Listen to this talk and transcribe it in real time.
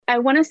I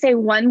want to say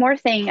one more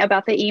thing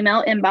about the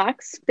email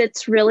inbox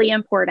that's really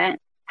important.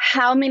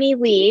 How many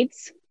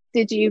leads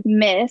did you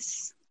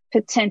miss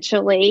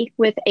potentially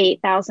with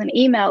 8,000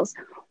 emails?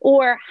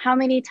 Or how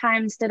many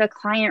times did a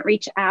client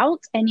reach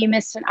out and you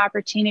missed an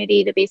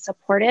opportunity to be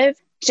supportive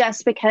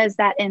just because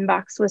that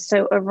inbox was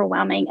so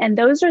overwhelming? And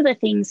those are the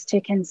things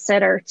to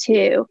consider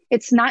too.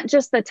 It's not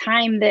just the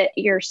time that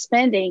you're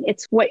spending,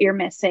 it's what you're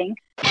missing.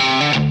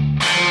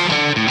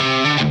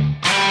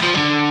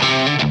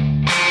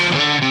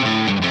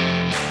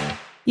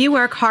 You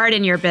work hard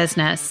in your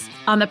business.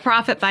 On the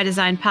Profit by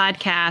Design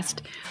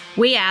podcast,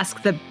 we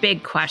ask the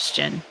big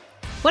question: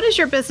 what has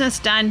your business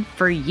done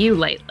for you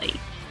lately?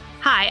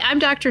 Hi, I'm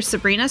Dr.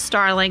 Sabrina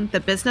Starling, the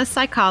business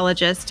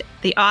psychologist,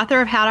 the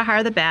author of How to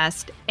Hire the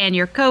Best, and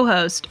your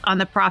co-host on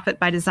the Profit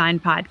by Design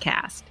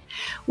podcast.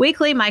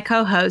 Weekly, my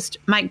co-host,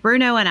 Mike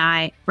Bruno, and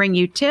I bring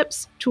you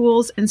tips,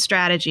 tools, and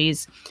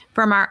strategies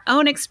from our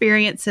own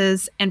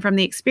experiences and from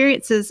the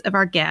experiences of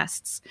our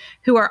guests,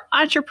 who are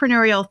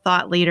entrepreneurial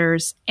thought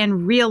leaders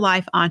and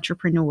real-life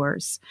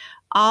entrepreneurs,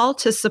 all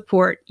to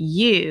support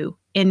you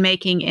in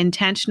making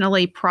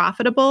intentionally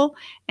profitable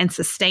and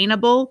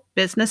sustainable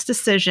business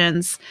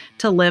decisions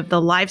to live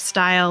the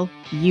lifestyle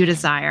you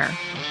desire.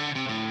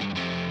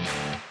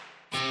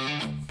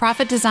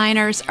 Profit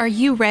designers, are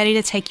you ready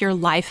to take your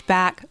life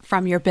back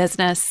from your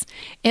business?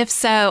 If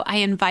so, I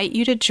invite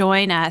you to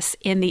join us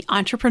in the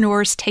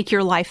Entrepreneurs Take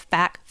Your Life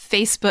Back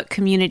Facebook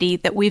community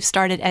that we've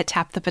started at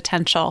Tap the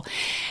Potential.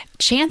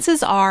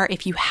 Chances are,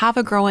 if you have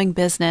a growing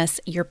business,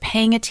 you're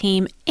paying a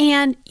team,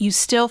 and you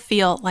still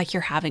feel like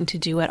you're having to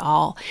do it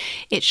all.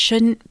 It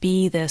shouldn't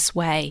be this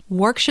way.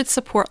 Work should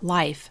support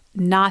life,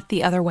 not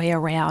the other way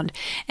around.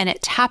 And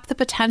at Tap the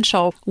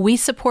Potential, we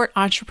support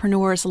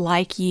entrepreneurs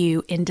like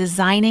you in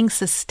designing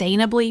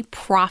sustainably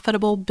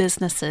profitable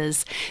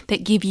businesses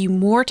that give you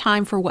more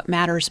time for what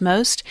matters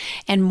most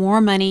and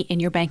more money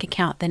in your bank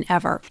account than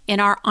ever. In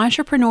our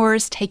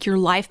Entrepreneurs Take Your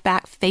Life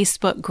Back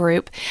Facebook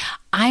group,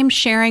 I'm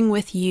sharing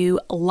with you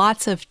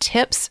lots of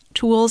tips,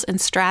 tools, and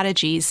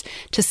strategies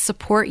to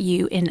support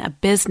you in a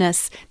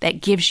business that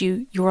gives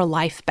you your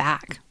life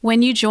back.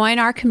 When you join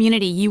our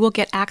community, you will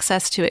get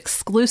access to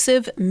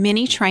exclusive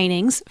mini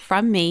trainings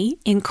from me,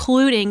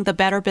 including the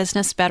Better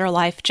Business, Better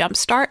Life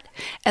Jumpstart,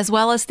 as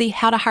well as the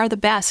How to Hire the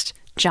Best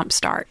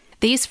Jumpstart.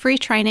 These free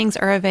trainings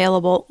are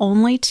available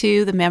only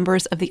to the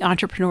members of the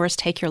Entrepreneurs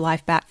Take Your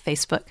Life Back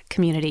Facebook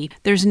community.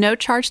 There's no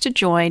charge to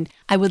join.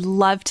 I would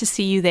love to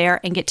see you there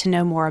and get to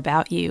know more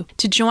about you.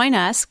 To join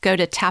us, go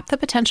to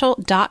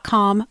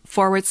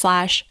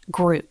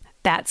tapthepotential.com/group.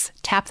 That's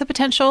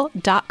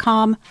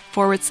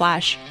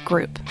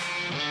tapthepotential.com/group.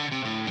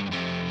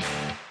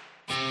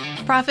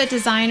 Profit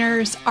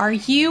designers, are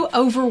you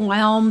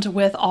overwhelmed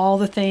with all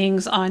the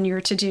things on your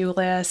to-do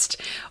list?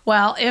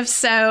 Well, if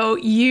so,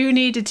 you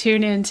need to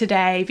tune in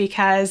today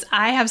because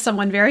I have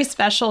someone very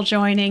special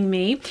joining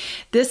me.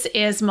 This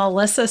is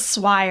Melissa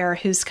Swire,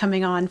 who's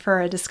coming on for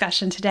a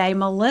discussion today.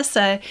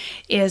 Melissa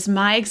is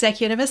my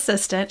executive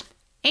assistant,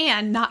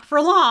 and not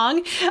for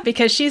long,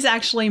 because she's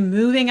actually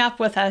moving up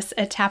with us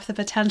at Tap the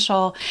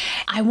Potential.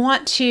 I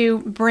want to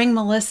bring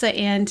Melissa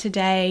in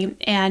today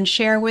and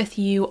share with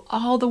you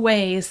all the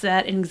ways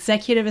that an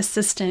executive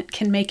assistant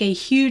can make a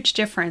huge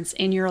difference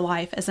in your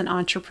life as an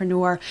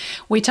entrepreneur.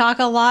 We talk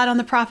a lot on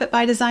the Profit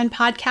by Design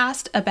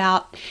podcast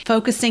about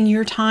focusing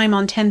your time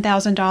on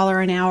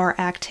 $10,000 an hour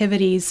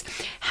activities.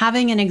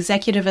 Having an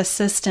executive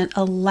assistant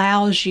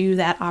allows you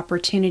that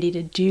opportunity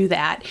to do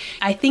that.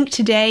 I think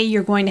today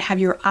you're going to have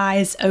your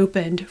eyes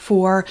opened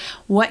for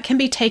what can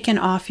be taken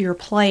off your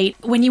plate.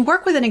 When you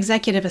work with an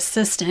executive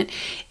assistant,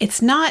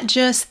 it's not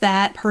just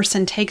that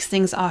person takes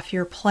things off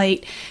your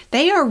plate.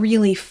 They are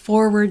really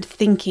forward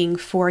thinking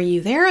for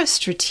you. They're a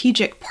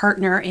strategic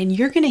partner, and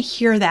you're going to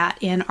hear that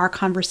in our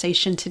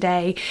conversation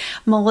today.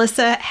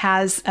 Melissa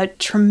has a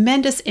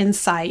tremendous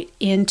insight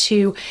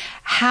into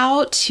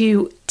how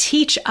to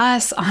teach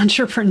us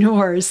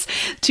entrepreneurs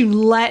to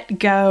let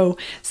go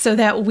so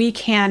that we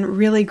can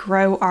really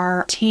grow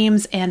our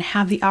teams and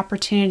have the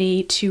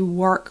opportunity to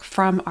work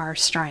from our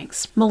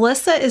strengths.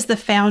 Melissa is the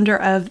founder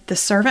of The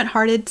Servant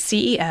Hearted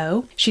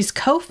CEO. She's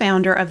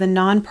co-founder of the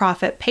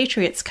nonprofit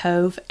Patriots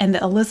Cove and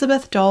the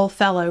Elizabeth Dole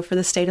Fellow for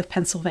the state of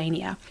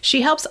Pennsylvania.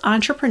 She helps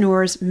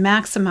entrepreneurs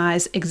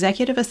maximize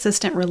executive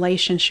assistant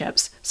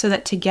relationships so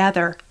that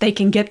together they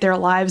can get their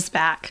lives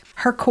back.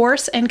 Her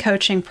course and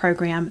coaching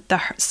program,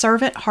 the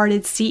Servant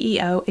Hearted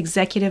CEO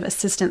Executive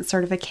Assistant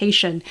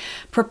Certification,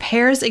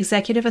 prepares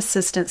executive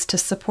assistants to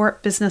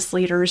support business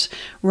leaders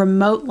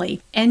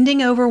remotely,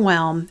 ending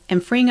overwhelm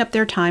and freeing up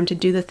their time to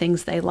do the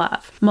things they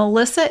love.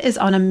 Melissa is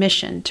on a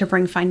mission to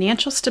bring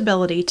financial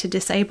stability to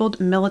disabled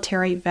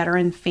military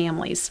veteran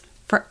families.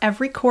 For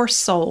every course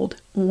sold,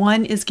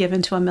 one is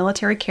given to a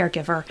military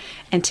caregiver,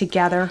 and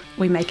together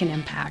we make an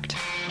impact.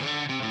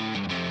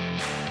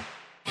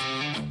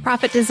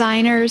 Profit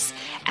designers,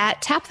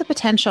 at Tap the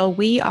Potential,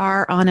 we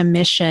are on a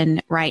mission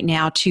right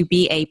now to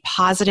be a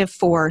positive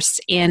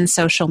force in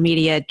social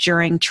media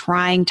during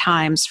trying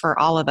times for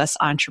all of us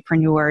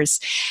entrepreneurs.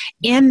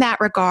 In that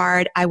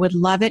regard, I would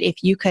love it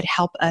if you could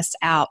help us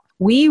out.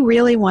 We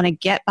really want to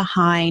get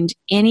behind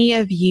any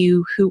of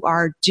you who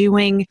are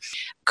doing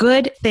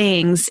good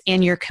things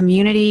in your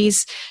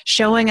communities,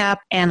 showing up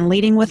and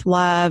leading with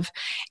love.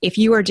 If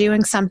you are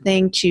doing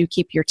something to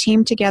keep your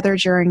team together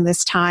during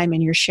this time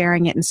and you're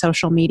sharing it in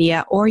social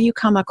media, or you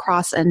come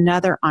across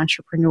another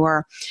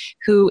entrepreneur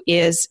who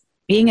is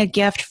being a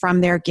gift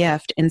from their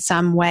gift in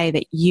some way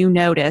that you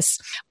notice,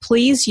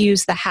 please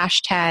use the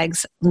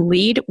hashtags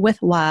Lead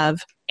with Love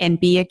and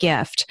Be a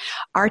Gift.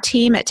 Our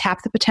team at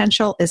Tap the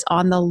Potential is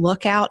on the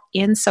lookout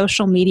in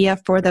social media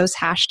for those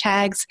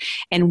hashtags,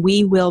 and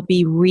we will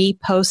be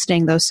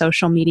reposting those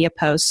social media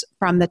posts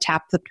from the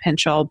Tap the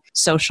Potential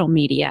social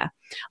media.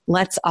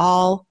 Let's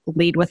all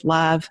lead with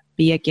love,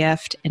 be a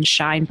gift, and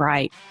shine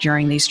bright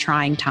during these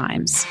trying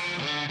times.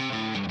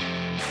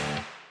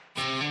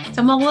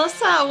 So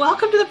Melissa,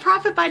 welcome to the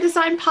Profit by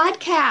Design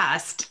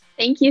podcast.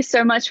 Thank you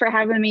so much for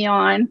having me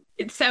on.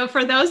 So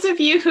for those of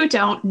you who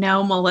don't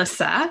know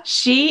Melissa,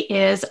 she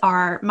is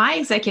my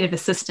executive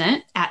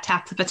assistant at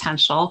Tap the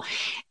Potential,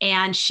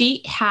 and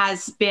she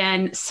has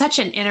been such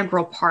an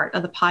integral part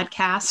of the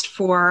podcast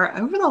for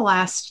over the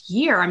last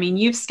year. I mean,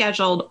 you've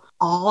scheduled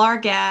all our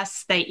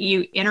guests, that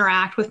you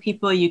interact with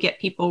people, you get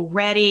people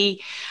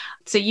ready.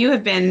 So you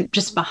have been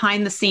just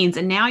behind the scenes,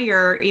 and now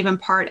you're even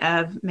part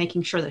of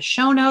making sure the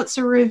show notes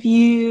are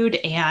reviewed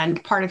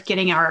and part of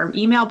getting our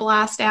email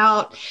blast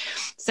out.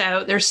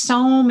 So there's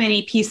so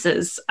many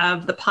pieces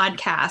of the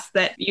podcast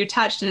that you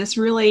touched, and it's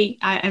really,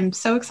 I'm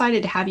so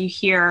excited to have you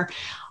here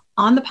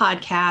on the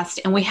podcast.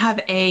 And we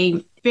have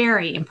a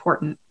very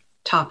important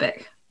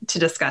topic to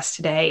discuss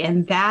today,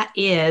 and that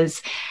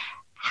is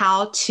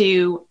how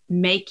to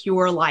make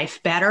your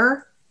life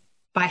better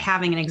by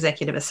having an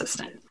executive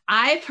assistant.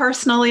 I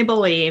personally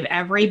believe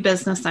every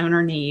business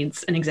owner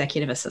needs an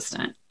executive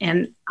assistant.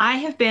 And I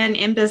have been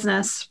in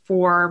business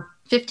for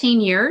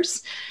 15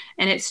 years,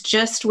 and it's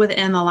just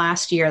within the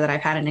last year that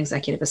I've had an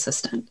executive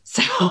assistant.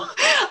 So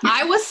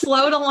I was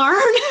slow to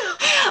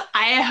learn.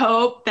 I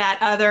hope that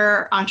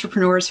other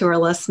entrepreneurs who are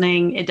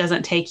listening, it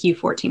doesn't take you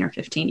 14 or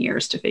 15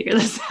 years to figure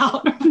this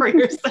out for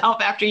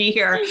yourself after you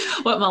hear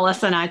what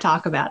Melissa and I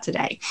talk about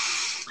today.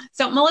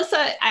 So Melissa,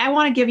 I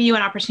want to give you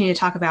an opportunity to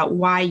talk about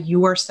why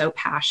you are so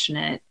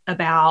passionate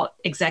about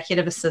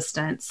executive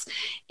assistants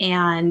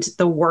and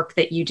the work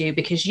that you do,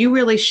 because you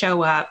really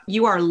show up,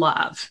 you are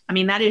love. I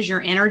mean, that is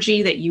your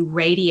energy that you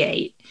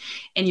radiate,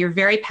 and you're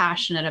very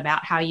passionate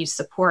about how you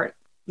support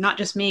not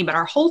just me, but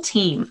our whole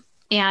team.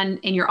 And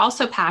you're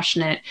also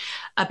passionate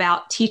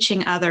about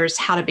teaching others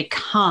how to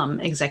become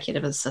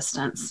executive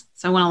assistants.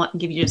 So I want to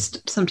give you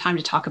just some time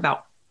to talk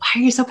about why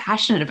are you so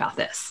passionate about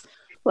this?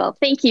 Well,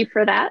 thank you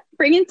for that.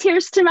 Bringing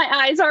tears to my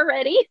eyes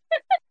already.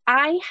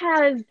 I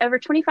have over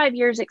 25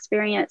 years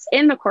experience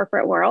in the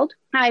corporate world.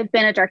 I've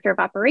been a director of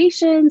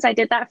operations. I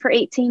did that for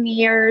 18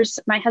 years.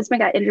 My husband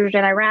got injured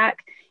in Iraq,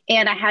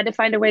 and I had to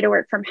find a way to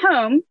work from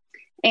home.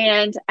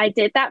 And I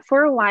did that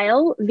for a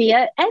while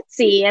via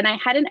Etsy. And I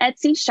had an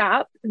Etsy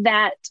shop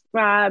that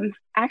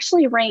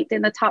actually ranked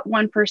in the top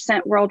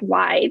 1%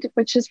 worldwide,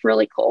 which is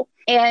really cool.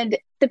 And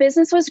the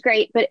business was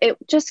great, but it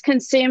just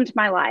consumed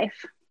my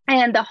life.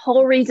 And the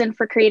whole reason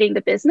for creating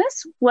the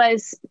business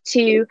was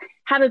to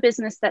have a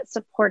business that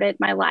supported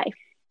my life.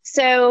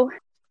 So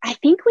I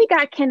think we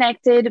got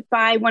connected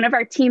by one of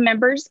our team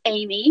members,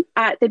 Amy,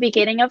 at the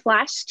beginning of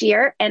last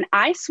year. And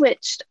I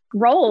switched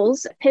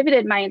roles,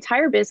 pivoted my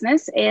entire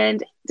business,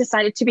 and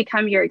decided to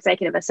become your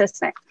executive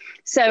assistant.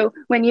 So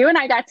when you and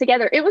I got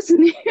together, it was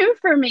new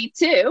for me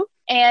too.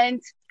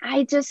 And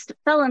I just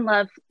fell in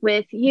love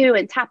with you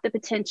and Tap the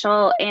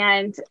Potential.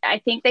 And I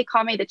think they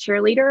call me the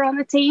cheerleader on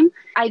the team.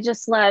 I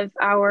just love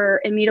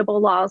our immutable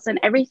laws and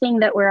everything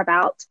that we're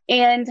about.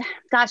 And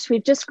gosh,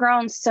 we've just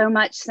grown so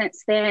much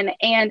since then.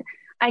 And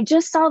I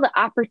just saw the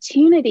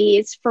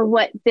opportunities for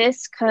what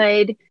this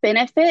could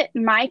benefit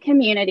my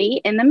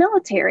community in the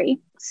military.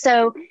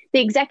 So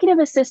the executive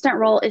assistant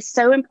role is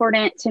so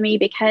important to me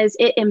because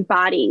it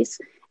embodies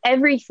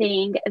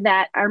everything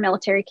that our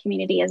military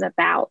community is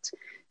about.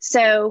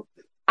 So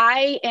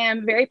I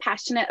am very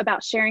passionate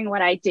about sharing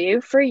what I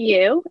do for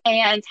you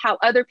and how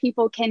other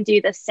people can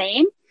do the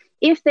same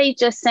if they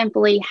just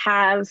simply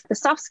have the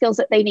soft skills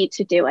that they need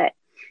to do it.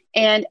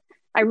 And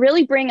I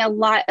really bring a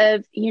lot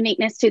of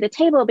uniqueness to the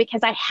table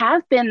because I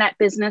have been that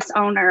business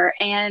owner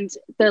and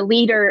the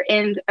leader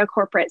in a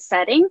corporate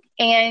setting,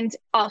 and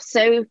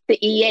also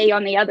the EA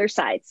on the other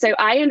side. So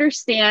I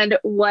understand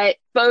what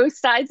both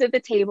sides of the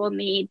table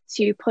need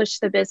to push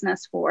the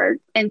business forward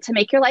and to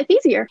make your life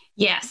easier.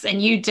 Yes,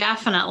 and you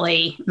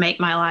definitely make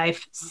my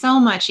life so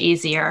much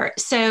easier.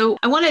 So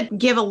I want to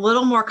give a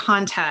little more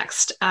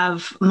context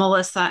of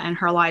Melissa and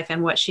her life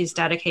and what she's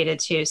dedicated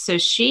to. So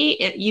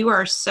you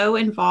are so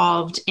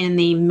involved in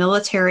the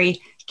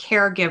military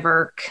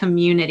caregiver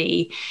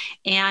community.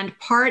 And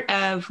part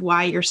of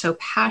why you're so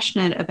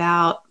passionate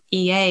about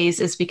EAs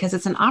is because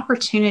it's an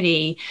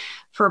opportunity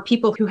for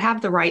people who have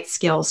the right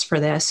skills for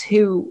this,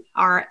 who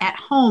are at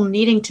home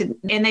needing to,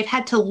 and they've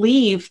had to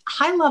leave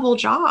high-level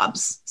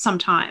jobs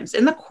sometimes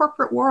in the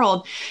corporate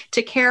world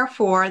to care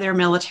for their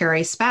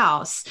military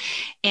spouse.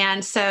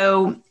 And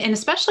so, and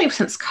especially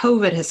since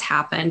COVID has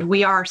happened,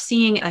 we are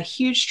seeing a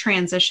huge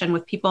transition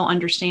with people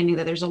understanding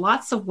that there's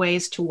lots of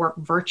ways to work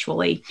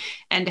virtually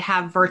and to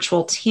have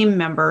virtual team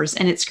members.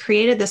 And it's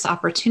created this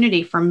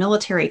opportunity for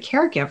military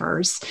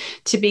caregivers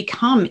to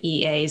become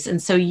EAs.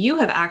 And so you've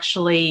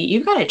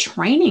got a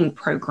training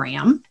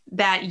program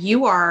that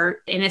you are,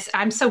 and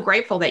I'm so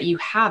grateful that you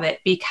have it,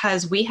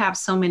 because we have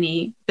so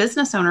many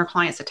business owner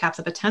clients at Tap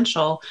the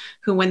Potential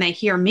who, when they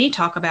hear me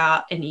talk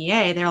about an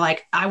EA, they're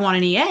like, I want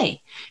an EA.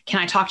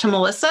 Can I talk to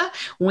Melissa?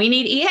 We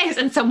need EAs.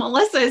 And so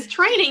Melissa is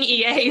training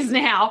EAs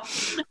now.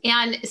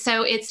 And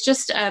so it's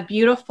just a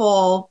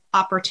beautiful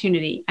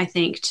opportunity, I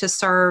think, to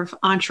serve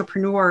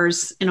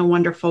entrepreneurs in a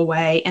wonderful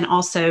way, and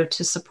also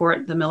to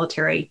support the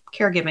military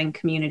caregiving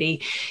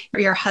community.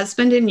 Your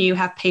husband and you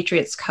have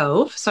Patriots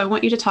Cove. So I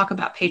want you to talk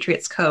about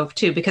Patriots Cove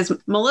too, because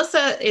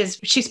Melissa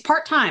she's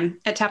part-time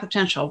at Tap the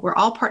Potential. We're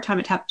all part-time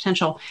at Tap the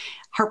Potential.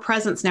 Her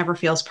presence never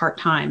feels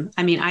part-time.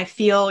 I mean, I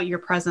feel your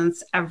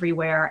presence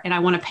everywhere. And I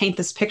want to paint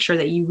this picture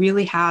that you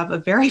really have a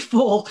very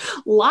full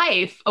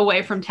life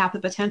away from Tap the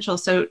Potential.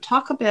 So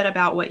talk a bit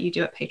about what you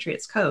do at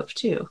Patriots Cove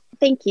too.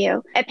 Thank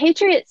you. At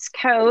Patriots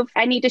Cove,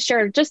 I need to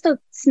share just a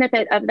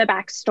snippet of the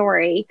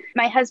backstory.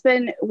 My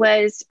husband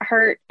was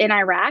hurt in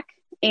Iraq.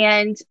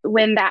 And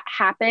when that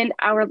happened,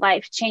 our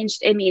life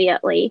changed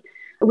immediately.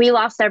 We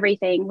lost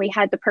everything. We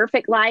had the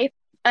perfect life.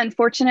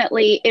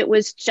 Unfortunately, it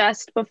was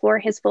just before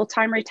his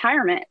full-time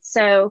retirement.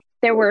 So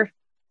there were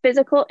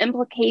physical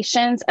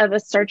implications of a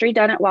surgery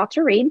done at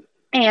Walter Reed,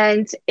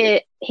 and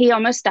he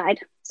almost died.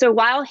 So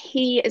while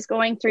he is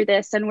going through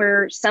this and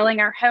we're selling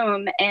our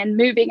home and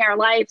moving our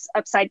lives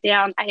upside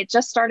down, I had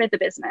just started the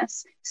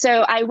business.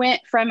 So I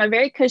went from a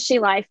very cushy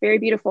life, very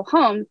beautiful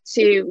home,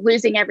 to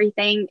losing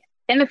everything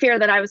in the fear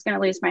that I was going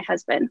to lose my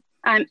husband.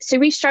 So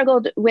we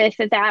struggled with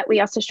that.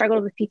 We also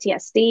struggled with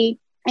PTSD,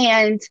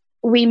 and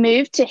we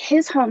moved to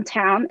his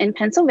hometown in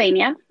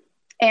Pennsylvania,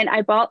 and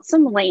I bought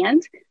some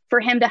land for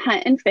him to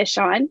hunt and fish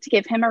on to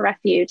give him a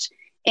refuge.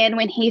 And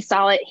when he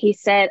saw it, he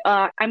said,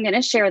 I'm going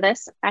to share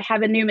this. I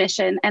have a new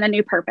mission and a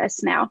new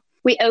purpose now.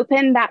 We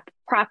opened that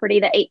property,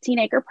 the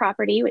 18-acre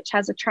property, which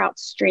has a trout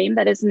stream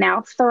that is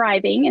now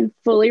thriving and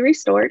fully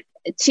restored,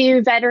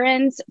 to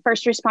veterans,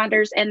 first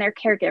responders, and their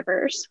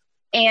caregivers.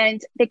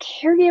 And the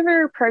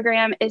caregiver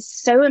program is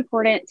so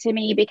important to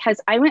me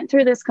because I went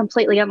through this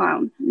completely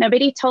alone.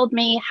 Nobody told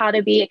me how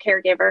to be a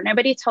caregiver.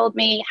 Nobody told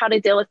me how to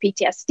deal with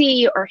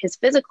PTSD or his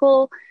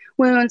physical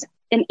wounds,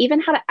 and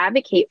even how to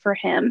advocate for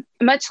him,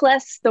 much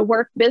less the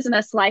work,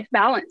 business, life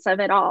balance of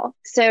it all.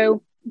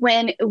 So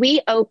when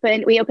we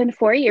opened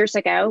 4 years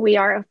ago. We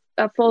are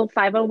a full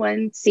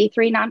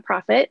 501c3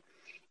 nonprofit.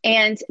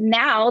 And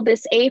now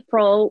this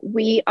April,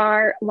 we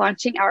are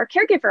launching our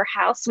caregiver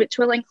house, which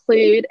will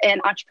include an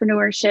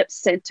entrepreneurship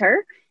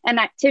center and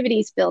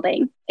activities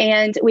building.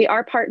 And we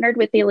are partnered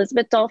with the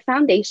Elizabeth Dole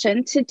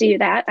Foundation to do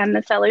that. I'm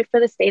the fellow for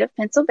the state of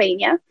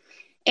Pennsylvania.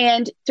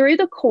 And through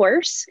the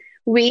course,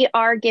 we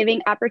are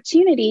giving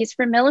opportunities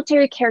for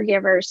military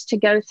caregivers to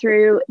go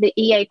through the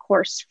EA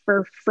course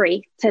for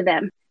free to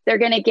them. They're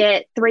going to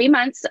get 3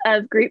 months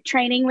of group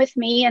training with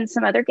me and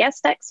some other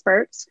guest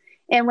experts.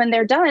 And when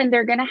they're done,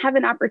 they're going to have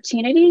an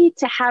opportunity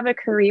to have a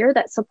career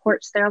that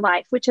supports their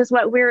life, which is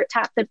what we're at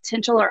Tap the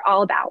Potential are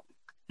all about.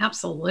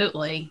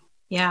 Absolutely.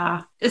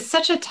 Yeah. It's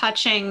such a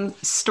touching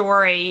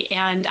story.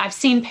 And I've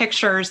seen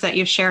pictures that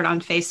you've shared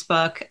on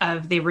Facebook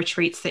of the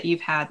retreats that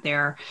you've had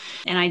there.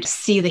 And I just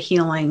see the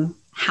healing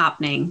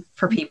happening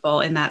for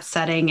people in that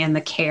setting, and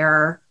the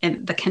care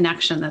and the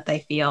connection that they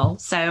feel.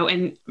 So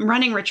in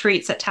running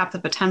retreats at Tap the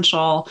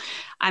Potential,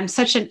 I'm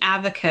such an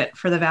advocate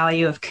for the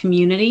value of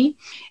community,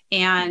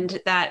 and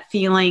that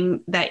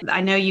feeling that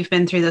I know you've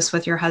been through this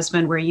with your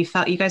husband, where you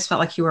guys felt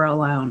like you were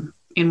alone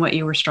in what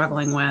you were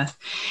struggling with.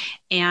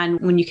 And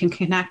when you can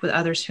connect with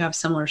others who have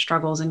similar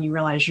struggles and you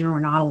realize you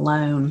are not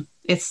alone,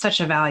 it's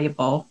such a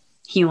valuable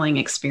healing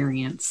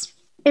experience.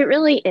 It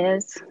really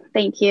is.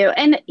 Thank you.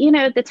 And,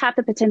 the Tap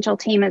the Potential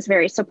team is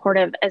very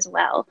supportive as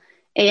well.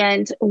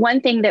 And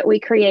one thing that we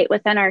create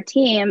within our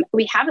team,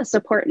 we have a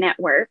support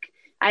network.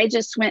 I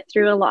just went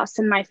through a loss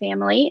in my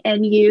family,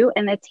 and you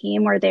and the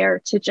team were there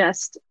to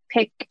just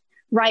pick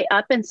right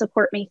up and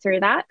support me through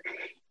that.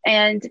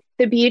 And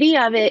the beauty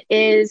of it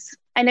is,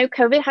 I know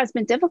COVID has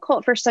been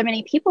difficult for so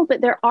many people,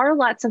 but there are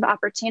lots of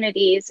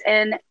opportunities,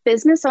 and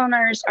business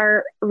owners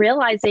are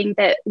realizing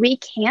that we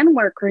can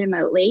work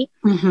remotely,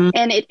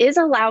 and it is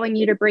allowing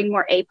you to bring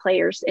more A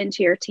players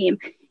into your team.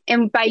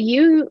 And by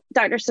you,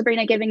 Dr.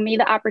 Sabrina, giving me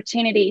the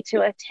opportunity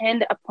to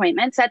attend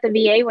appointments at the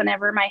VA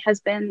whenever my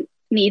husband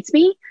needs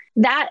me,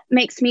 that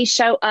makes me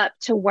show up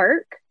to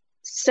work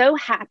so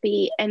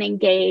happy and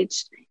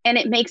engaged, and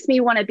it makes me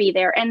want to be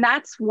there. And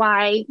that's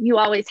why you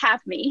always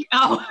have me.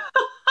 Oh,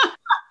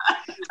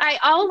 I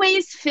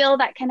always feel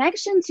that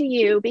connection to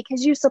you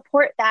because you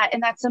support that.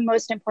 And that's the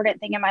most important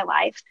thing in my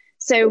life.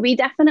 So we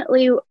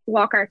definitely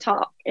walk our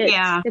talk.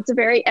 It's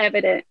very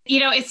evident.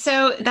 It's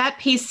so that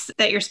piece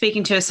that you're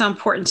speaking to is so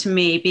important to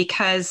me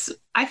because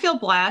I feel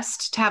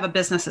blessed to have a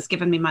business that's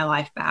given me my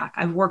life back.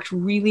 I've worked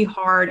really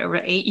hard over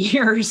 8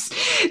 years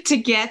to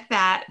get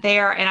that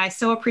there. And I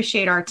so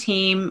appreciate our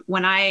team.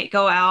 When I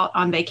go out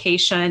on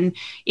vacation,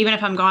 even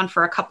if I'm gone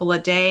for a couple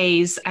of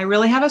days, I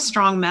really have a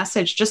strong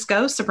message. Just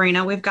go,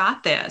 Sabrina, we've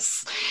got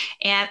this.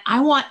 And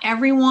I want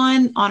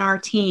everyone on our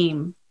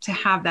team to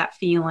have that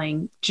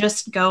feeling.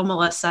 Just go,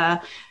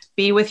 Melissa.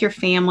 Be with your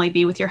family,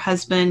 be with your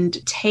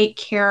husband, take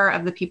care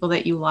of the people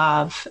that you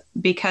love,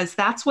 because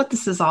that's what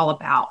this is all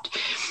about.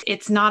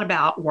 It's not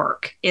about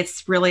work.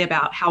 It's really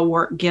about how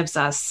work gives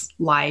us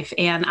life.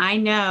 And I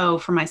know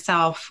for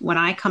myself, when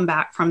I come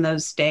back from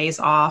those days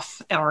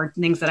off or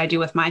things that I do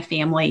with my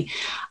family,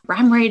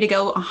 I'm ready to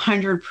go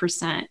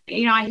 100%.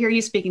 I hear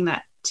you speaking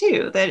that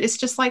too, that it's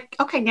just like,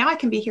 okay, now I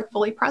can be here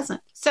fully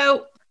present.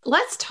 So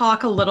let's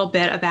talk a little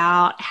bit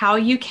about how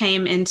you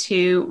came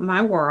into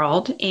my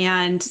world.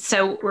 And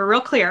so we're real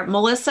clear.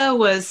 Melissa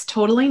was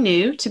totally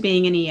new to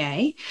being an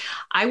EA.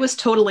 I was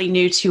totally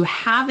new to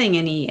having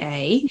an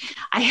EA.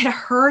 I had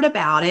heard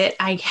about it.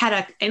 I had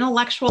an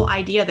intellectual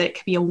idea that it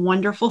could be a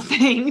wonderful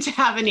thing to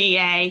have an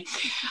EA.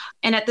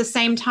 And at the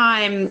same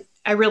time,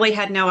 I really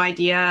had no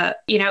idea.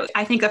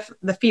 I think of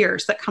the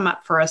fears that come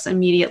up for us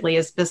immediately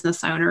as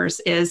business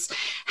owners is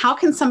how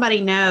can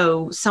somebody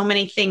know so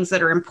many things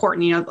that are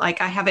important?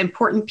 Like I have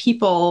important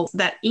people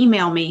that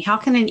email me. How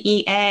can an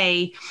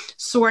EA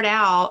sort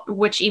out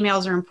which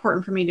emails are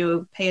important for me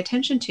to pay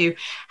attention to?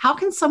 How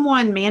can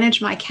someone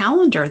manage my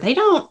calendar? They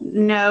don't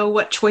know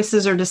what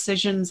choices or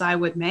decisions I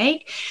would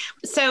make.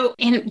 So,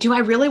 and do I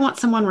really want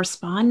someone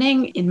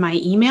responding in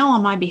my email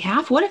on my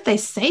behalf? What if they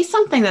say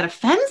something that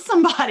offends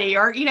somebody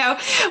or,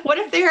 what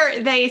if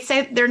they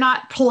say they're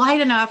not polite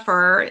enough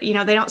or, they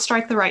don't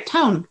strike the right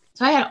tone?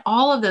 So I had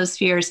all of those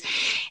fears.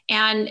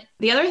 And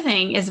the other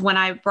thing is when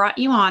I brought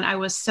you on, I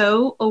was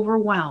so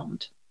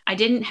overwhelmed. I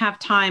didn't have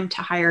time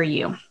to hire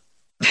you,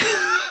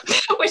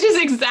 which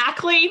is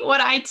exactly what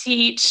I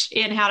teach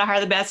in How to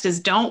Hire the Best is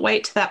don't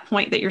wait to that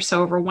point that you're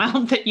so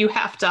overwhelmed that you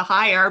have to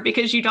hire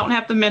because you don't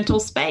have the mental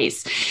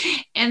space.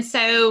 And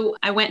so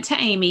I went to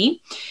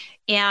Amy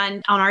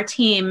and on our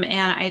team,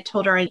 and I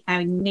told her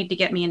I need to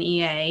get me an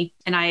EA.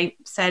 And I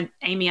said,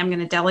 Amy, I'm going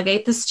to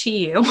delegate this to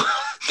you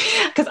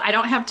because I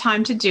don't have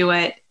time to do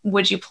it.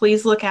 Would you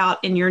please look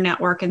out in your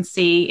network and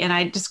see? And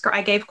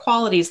I gave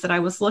qualities that I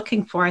was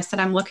looking for. I said,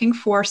 I'm looking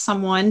for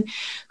someone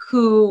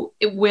who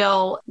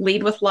will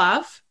lead with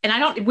love.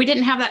 And we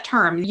didn't have that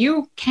term.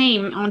 You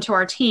came onto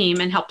our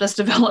team and helped us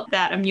develop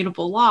that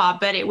immutable law,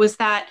 but it was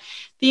that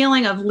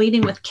feeling of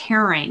leading with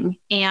caring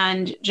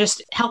and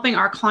just helping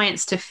our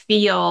clients to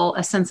feel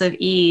a sense of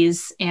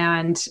ease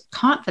and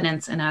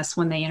confidence in us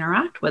when they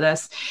interact with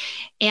us.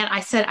 And I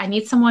said, I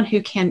need someone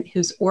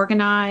who's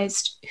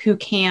organized,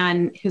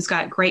 who's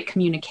got great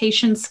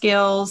communication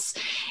skills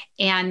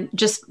and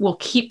just will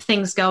keep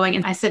things going.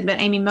 And I said, but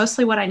Amy,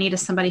 mostly what I need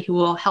is somebody who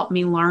will help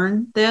me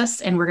learn this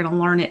and we're going to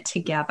learn it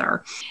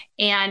together.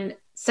 And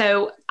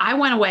so I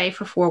went away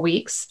for 4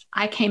 weeks.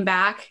 I came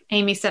back.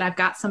 Amy said, I've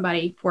got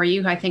somebody for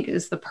you who I think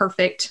is the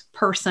perfect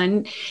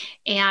person.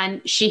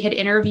 And she had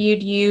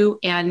interviewed you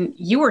and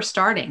you were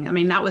starting. I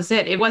mean, that was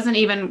it. It wasn't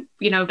even,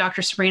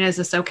 Dr. Sabrina, is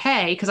this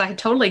okay? Because I had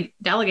totally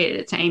delegated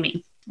it to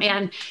Amy.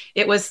 And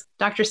it was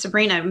Dr.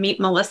 Sabrina, meet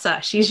Melissa.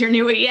 She's your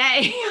new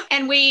EA.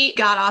 And we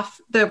got off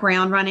the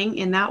ground running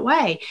in that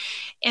way.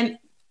 And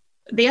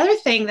the other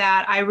thing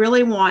that I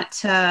really want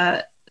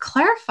to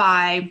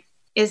clarify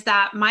is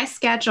that my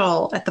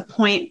schedule at the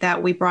point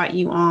that we brought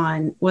you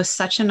on was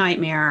such a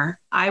nightmare.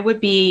 I would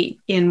be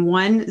in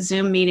one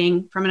Zoom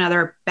meeting from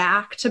another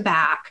back to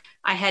back.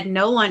 I had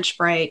no lunch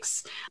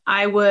breaks.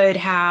 I would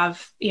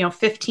have,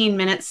 15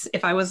 minutes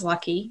if I was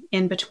lucky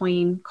in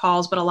between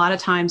calls. But a lot of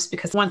times,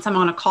 because once I'm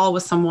on a call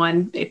with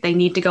someone, if they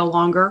need to go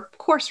longer, of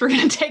course, we're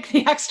going to take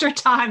the extra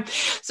time.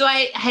 So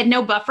I had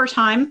no buffer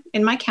time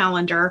in my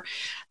calendar.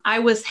 I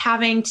was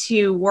having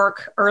to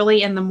work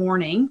early in the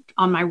morning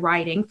on my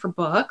writing for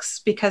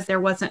books because there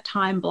wasn't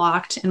time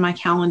blocked in my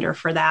calendar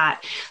for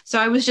that. So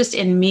I was just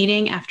in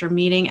meeting after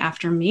meeting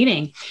after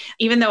meeting.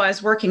 Even though I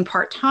was working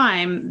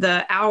part-time,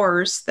 the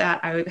hours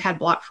that I had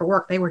blocked for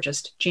work, they were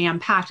just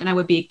jam-packed and I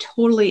would be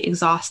totally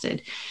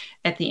exhausted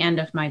at the end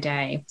of my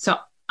day. So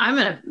I'm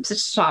going to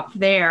stop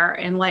there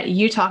and let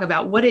you talk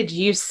about what did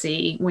you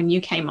see when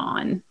you came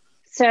on?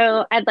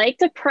 So I'd like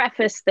to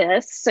preface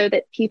this so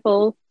that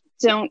people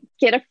don't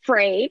get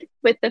afraid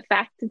with the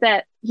fact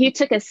that you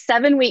took a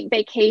 7-week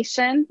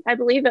vacation. I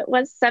believe it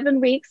was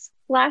 7 weeks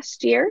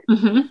last year.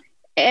 Mm-hmm.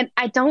 And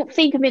I don't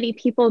think many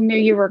people knew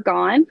you were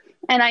gone.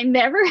 And I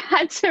never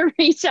had to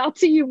reach out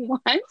to you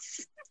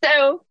once.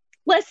 So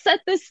let's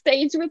set the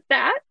stage with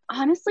that.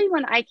 Honestly,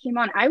 when I came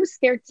on, I was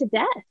scared to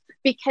death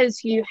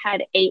because you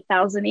had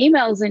 8,000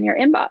 emails in your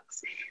inbox.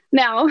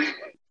 Now,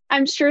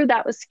 I'm sure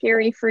that was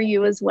scary for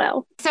you as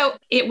well. So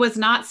it was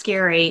not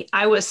scary.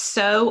 I was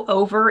so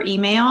over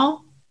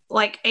email,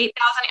 like 8,000.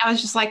 I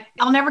was just like,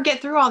 I'll never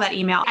get through all that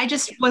email. I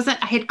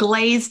had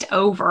glazed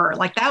over.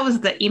 Like that was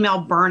the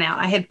email burnout.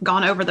 I had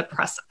gone over the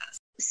precipice.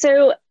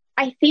 So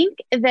I think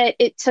that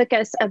it took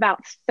us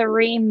about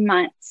 3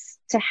 months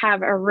to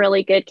have a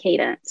really good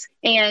cadence.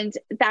 And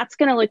that's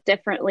going to look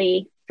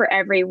differently for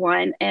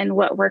everyone and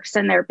what works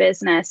in their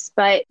business.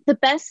 But the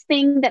best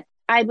thing that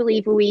I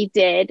believe we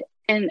did,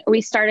 and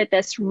we started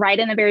this right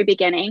in the very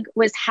beginning,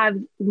 was have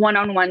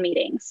one-on-one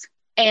meetings.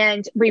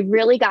 And we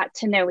really got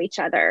to know each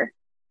other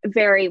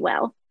very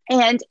well.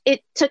 And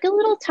it took a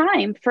little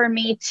time for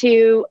me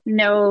to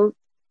know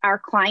our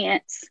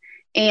clients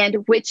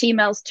and which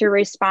emails to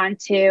respond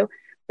to.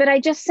 But I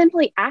just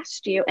simply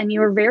asked you, and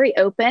you were very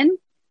open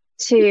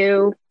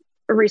to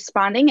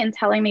responding and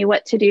telling me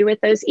what to do with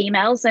those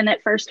emails. And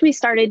at first we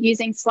started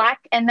using Slack,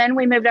 and then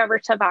we moved over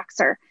to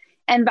Voxer.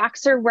 And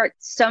Voxer worked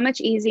so much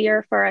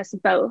easier for us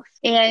both.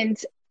 And,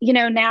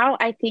 now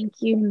I think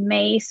you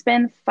may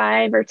spend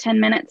 5 or 10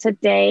 minutes a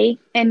day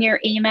in your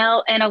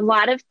email. And a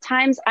lot of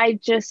times I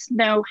just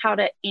know how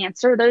to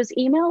answer those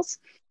emails.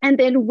 And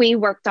then we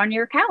worked on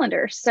your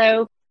calendar.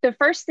 So the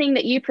first thing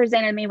that you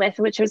presented me with,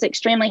 which was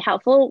extremely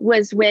helpful,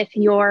 was with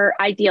your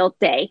ideal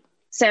day.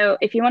 So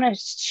if you want to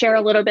share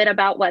a little bit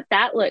about what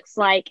that looks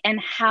like and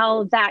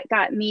how that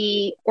got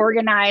me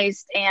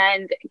organized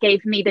and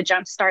gave me the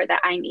jump start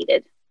that I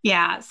needed.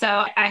 Yeah. So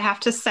I have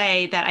to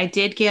say that I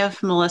did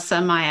give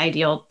Melissa my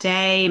ideal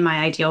day, my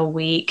ideal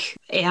week.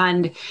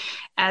 And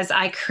as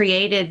I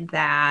created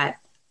that,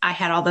 I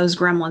had all those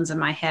gremlins in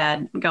my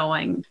head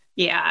going,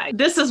 yeah,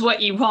 this is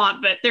what you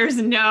want, but there's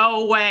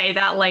no way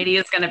that lady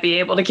is going to be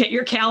able to get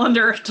your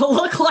calendar to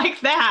look like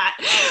that.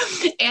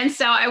 And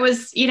so I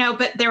was,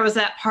 but there was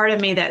that part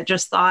of me that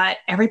just thought,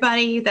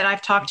 everybody that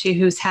I've talked to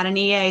who's had an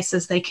EA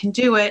says they can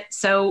do it.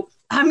 So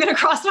I'm going to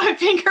cross my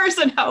fingers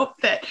and hope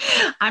that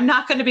I'm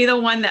not going to be the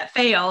one that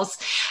fails.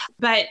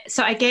 But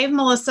so I gave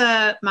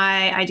Melissa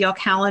my ideal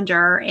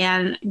calendar,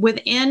 and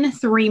within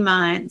 3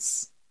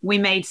 months, we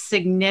made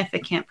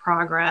significant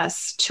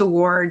progress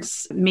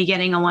towards me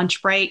getting a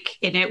lunch break.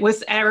 And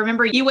I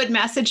remember you would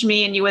message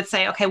me and you would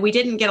say, okay, we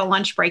didn't get a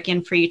lunch break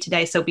in for you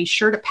today, so be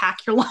sure to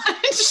pack your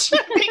lunch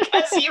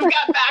because you've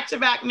got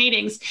back-to-back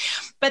meetings.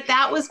 But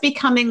that was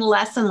becoming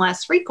less and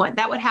less frequent.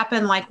 That would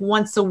happen like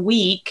once a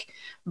week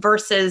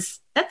versus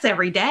that's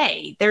every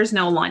day. There's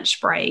no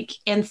lunch break.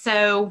 And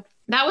so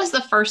that was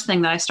the first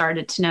thing that I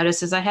started to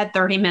notice is I had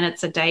 30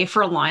 minutes a day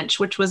for lunch,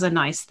 which was a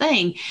nice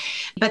thing.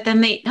 But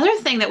then the other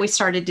thing that we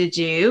started to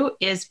do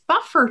is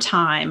buffer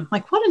time.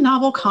 Like, what a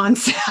novel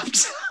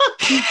concept.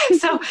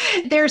 So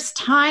there's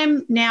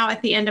time now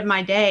at the end of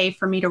my day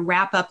for me to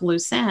wrap up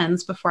loose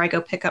ends before I go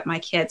pick up my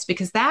kids,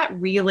 because that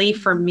really,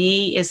 for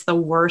me, is the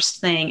worst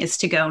thing, is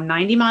to go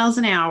 90 miles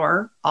an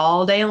hour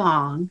all day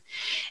long.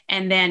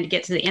 And then to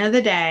get to the end of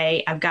the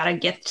day, I've got to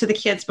get to the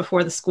kids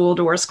before the school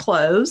doors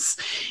close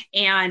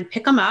and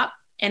pick them up.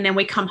 And then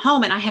we come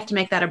home and I have to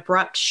make that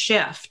abrupt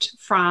shift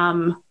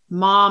from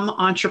mom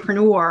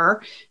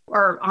entrepreneur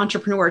or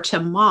entrepreneur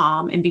to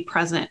mom and be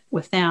present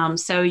with them.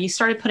 So you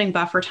started putting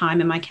buffer time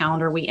in my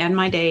calendar. We end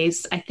my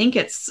days, I think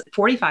it's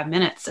 45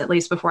 minutes at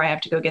least before I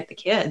have to go get the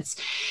kids.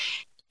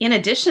 In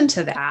addition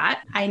to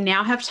that, I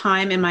now have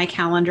time in my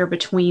calendar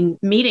between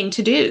meeting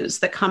to-dos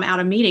that come out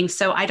of meetings.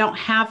 So I don't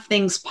have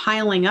things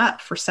piling up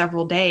for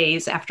several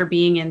days after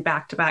being in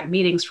back-to-back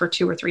meetings for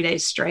 2 or 3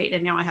 days straight.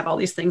 And now I have all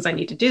these things I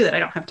need to do that I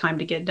don't have time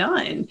to get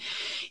done.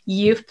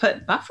 You've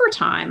put buffer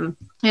time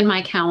in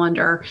my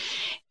calendar.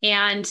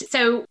 And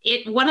so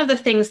one of the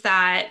things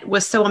that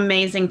was so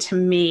amazing to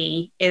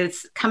me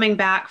is coming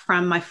back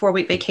from my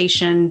 4-week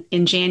vacation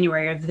in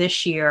January of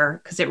this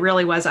year, because it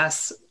really was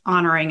us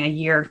honoring a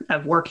year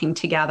of working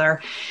together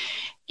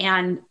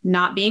and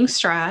not being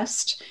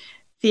stressed,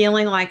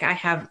 feeling like I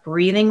have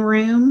breathing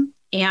room.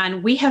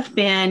 And we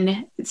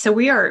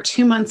are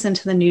 2 months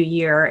into the new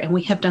year, and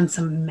we have done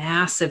some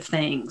massive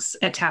things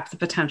at Tap the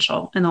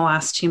Potential in the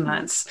last 2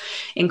 months,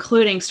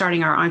 including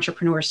starting our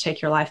Entrepreneurs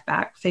Take Your Life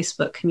Back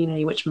Facebook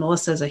community, which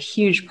Melissa is a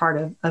huge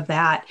part of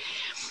that.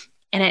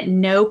 And at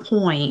no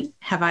point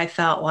have I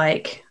felt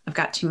like I've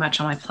got too much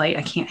on my plate.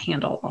 I can't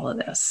handle all of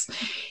this.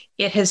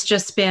 It has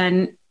just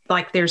been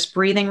like there's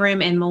breathing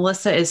room, and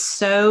Melissa is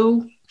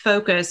so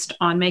focused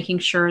on making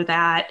sure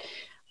that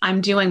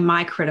I'm doing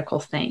my critical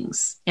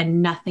things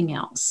and nothing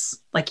else.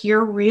 Like you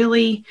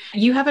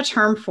have a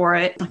term for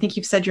it. I think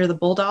you've said you're the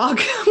bulldog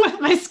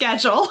with my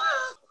schedule.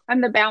 I'm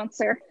the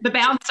bouncer. The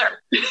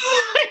bouncer.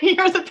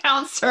 You're the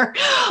bouncer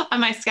on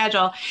my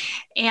schedule.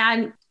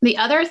 And the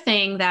other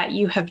thing that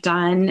you have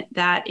done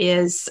that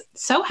is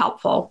so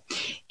helpful,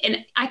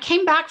 and I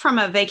came back from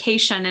a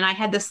vacation and I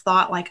had this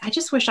thought, like, I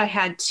just wish I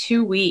had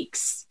 2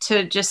 weeks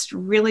to just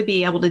really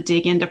be able to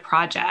dig into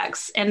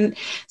projects. And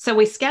so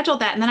we scheduled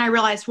that. And then I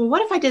realized, well,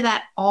 what if I did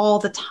that all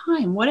the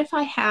time? What if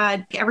I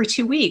had every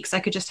 2 weeks, I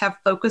could just have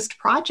focused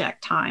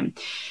project time?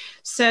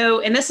 So,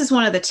 and this is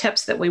one of the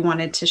tips that we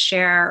wanted to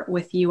share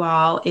with you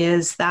all,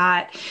 is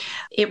that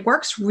it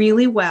works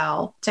really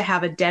well to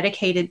have a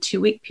dedicated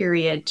 2-week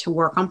period to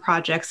work on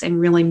projects and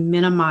really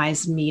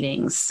minimize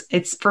meetings.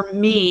 It's, for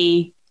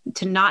me,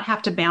 to not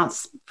have to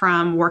bounce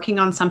from working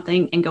on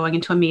something and going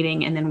into a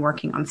meeting and then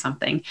working on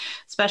something,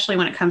 especially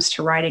when it comes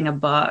to writing a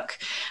book,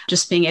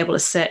 just being able to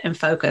sit and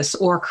focus,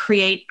 or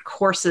create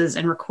courses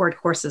and record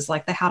courses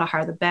like the How to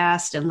Hire the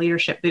Best and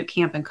Leadership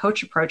Bootcamp and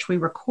Coach Approach. We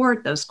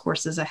record those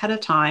courses ahead of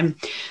time.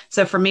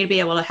 So for me to be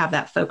able to have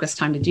that focus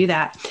time to do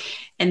that.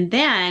 And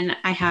then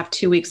I have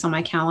 2 weeks on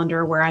my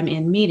calendar where I'm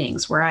in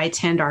meetings, where I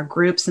attend our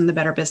groups in the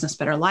Better Business,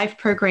 Better Life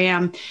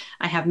program.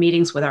 I have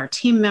meetings with our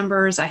team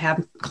members. I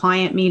have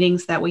client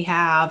meetings that we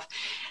have.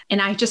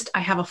 And I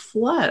have a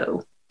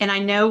flow, and I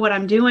know what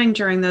I'm doing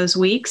during those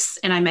weeks,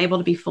 and I'm able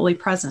to be fully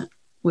present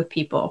with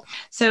people.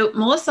 So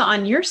Melissa,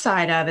 on your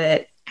side of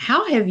it,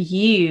 how have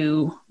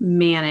you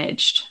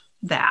managed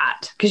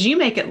that? Because you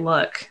make it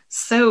look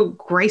so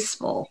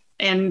graceful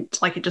and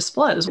like it just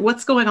flows.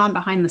 What's going on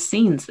behind the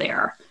scenes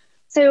there?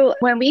 So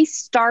when we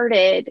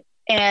started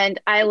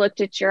and I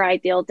looked at your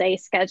ideal day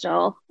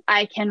schedule,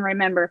 I can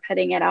remember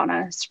putting it out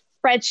on a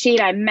spreadsheet.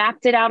 I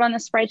mapped it out on the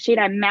spreadsheet.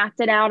 I mapped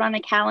it out on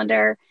the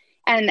calendar.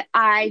 And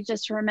I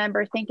just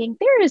remember thinking,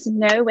 there is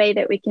no way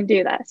that we can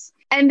do this.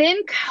 And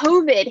then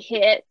COVID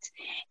hit.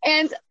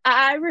 And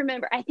I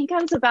remember, I think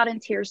I was about in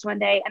tears one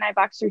day, and I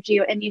boxered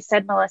you and you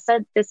said,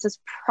 Melissa, this is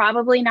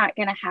probably not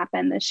going to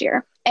happen this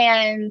year.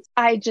 And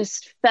I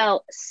just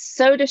felt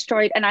so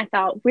destroyed. And I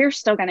thought, we're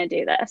still going to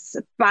do this.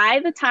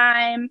 By the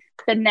time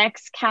the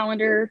next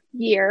calendar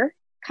year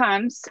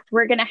comes,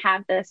 we're going to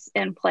have this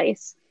in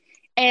place.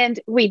 And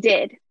we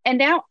did. And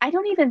now I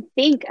don't even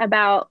think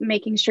about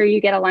making sure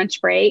you get a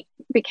lunch break,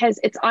 because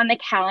it's on the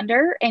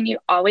calendar and you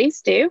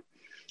always do.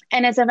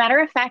 And as a matter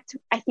of fact,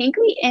 I think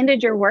we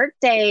ended your work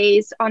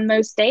days on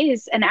most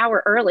days an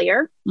hour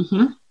earlier.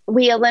 Mm-hmm.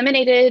 We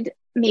eliminated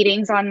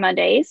meetings on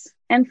Mondays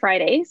and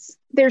Fridays.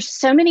 There's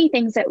so many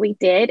things that we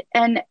did,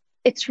 and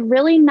it's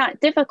really not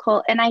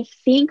difficult. And I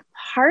think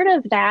part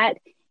of that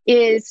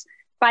is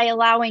by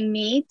allowing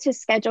me to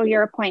schedule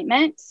your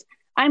appointments.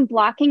 I'm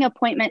blocking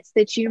appointments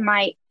that you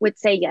would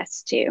say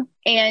yes to.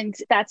 And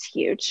that's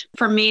huge.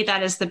 For me,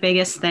 that is the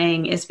biggest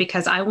thing, is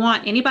because I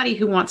want anybody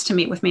who wants to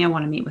meet with me, I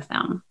want to meet with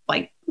them.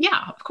 Like,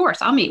 yeah, of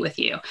course, I'll meet with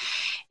you.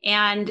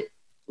 And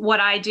what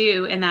I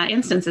do in that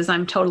instance is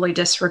I'm totally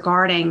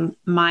disregarding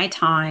my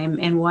time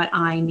and what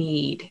I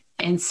need.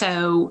 And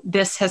so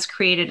this has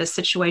created a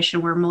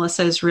situation where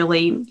Melissa is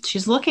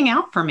she's looking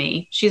out for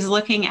me. She's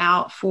looking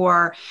out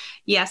for,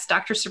 yes,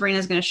 Dr. Sabrina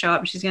is going to show up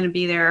and she's going to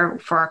be there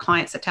for our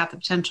clients at Tap the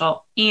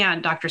Potential,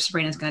 and Dr.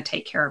 Sabrina is going to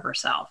take care of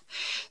herself.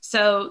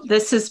 So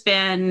this has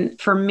been,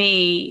 for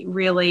me,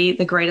 really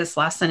the greatest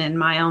lesson in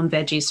my own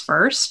veggies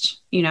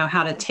first,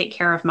 how to take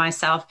care of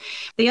myself.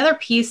 The other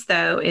piece,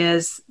 though,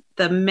 is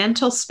the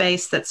mental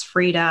space that's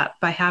freed up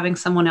by having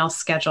someone else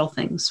schedule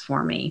things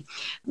for me.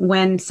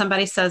 When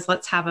somebody says,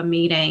 let's have a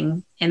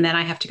meeting, and then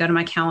I have to go to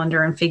my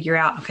calendar and figure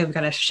out, okay, we've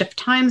got to shift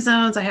time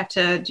zones. I have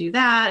to do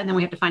that. And then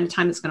we have to find a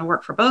time that's going to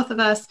work for both of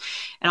us,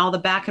 and all the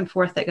back and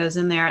forth that goes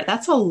in there.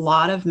 That's a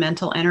lot of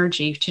mental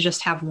energy to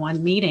just have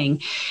one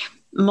meeting.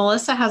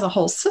 Melissa has a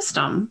whole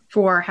system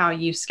for how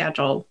you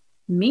schedule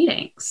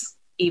meetings,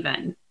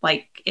 even.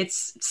 Like,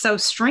 it's so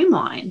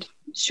streamlined.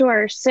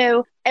 Sure.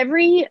 So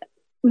every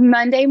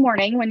Monday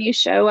morning when you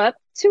show up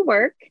to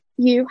work,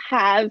 you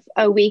have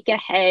a week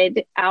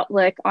ahead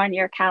outlook on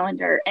your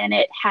calendar, and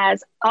it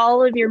has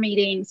all of your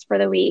meetings for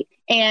the week.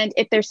 And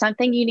if there's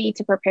something you need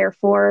to prepare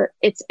for,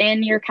 it's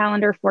in your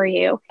calendar for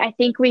you. I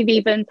think we've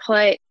even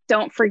put,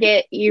 don't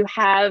forget you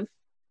have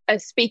a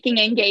speaking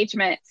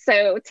engagement.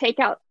 So take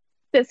out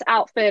this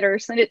outfit or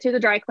send it to the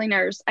dry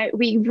cleaners.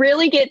 We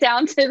really get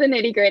down to the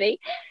nitty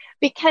gritty,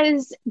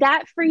 because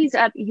that frees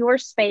up your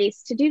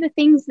space to do the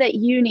things that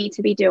you need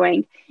to be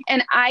doing.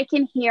 And I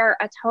can hear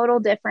a total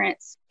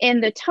difference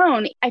in the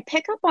tone. I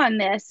pick up on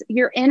this.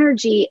 Your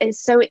energy is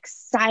so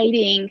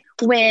exciting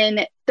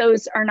when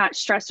those are not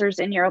stressors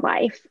in your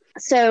life.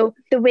 So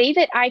the way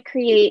that I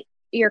create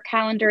your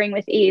calendaring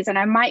with ease, and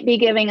I might be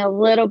giving a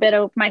little bit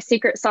of my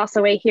secret sauce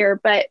away here,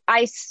 but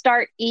I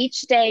start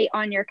each day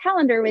on your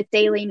calendar with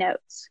daily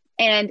notes.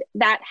 And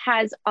that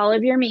has all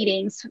of your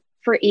meetings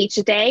for each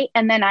day.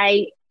 And then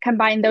I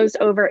combine those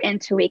over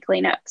into weekly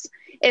notes.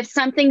 If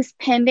something's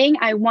pending,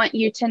 I want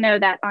you to know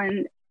that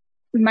on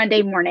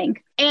Monday morning.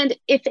 And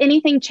if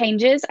anything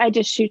changes, I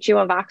just shoot you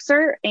a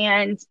Voxer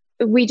and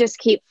we just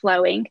keep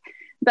flowing.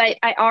 But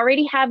I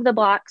already have the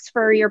blocks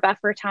for your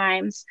buffer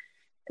times.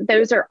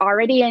 Those are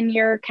already in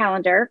your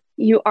calendar.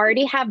 You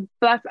already have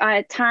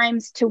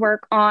times to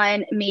work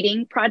on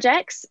meeting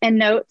projects and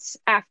notes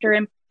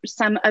after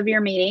some of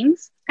your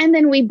meetings. And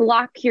then we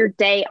block your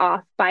day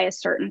off by a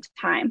certain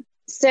time.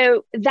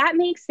 So that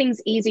makes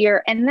things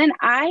easier. And then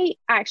I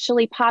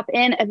actually pop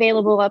in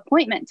available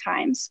appointment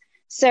times.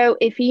 So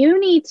if you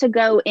need to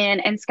go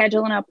in and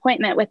schedule an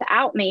appointment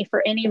without me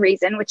for any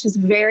reason, which is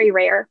very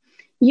rare,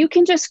 you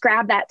can just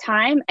grab that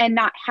time and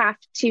not have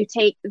to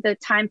take the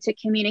time to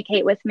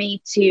communicate with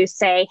me to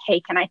say, hey,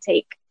 can I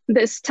take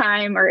this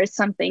time, or is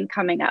something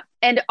coming up?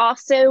 And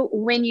also,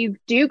 when you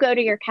do go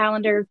to your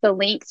calendar, the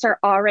links are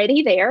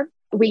already there.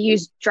 We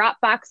use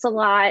Dropbox a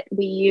lot.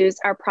 We use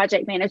our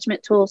project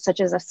management tools such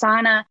as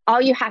Asana.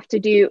 All you have to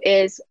do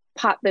is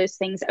pop those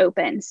things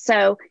open.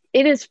 So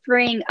it is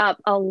freeing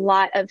up a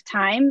lot of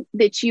time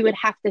that you would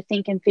have to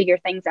think and figure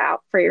things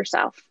out for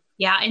yourself.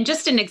 Yeah. And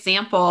just an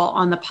example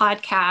on the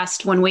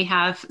podcast, when we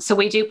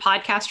do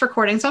podcast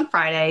recordings on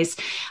Fridays.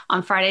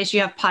 On Fridays, you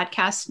have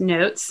podcast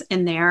notes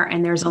in there,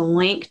 and there's a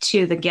link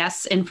to the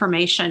guest's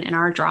information in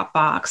our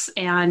Dropbox.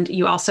 And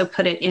you also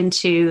put it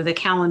into the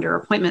calendar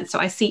appointment. So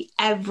I see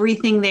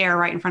everything there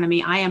right in front of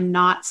me. I am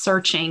not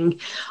searching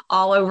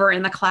all over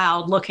in the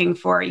cloud looking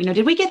for,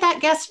 did we get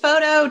that guest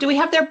photo? Do we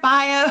have their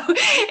bio?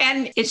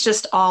 And it's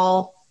just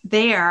all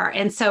there.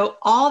 And so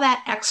all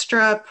that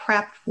extra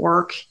prep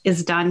work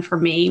is done for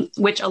me,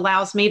 which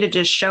allows me to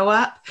just show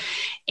up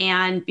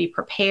and be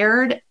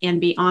prepared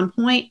and be on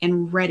point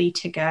and ready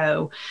to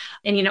go.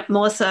 And,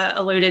 Melissa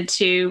alluded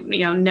to,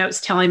 notes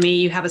telling me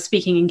you have a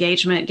speaking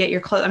engagement, get your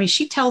clothes. I mean,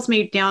 she tells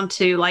me down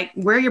to like,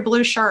 wear your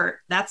blue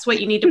shirt. That's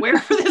what you need to wear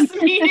for this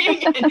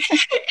meeting.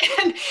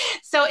 And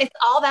so it's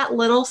all that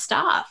little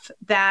stuff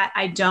that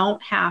I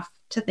don't have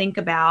to think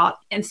about.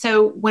 And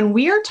so when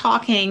we are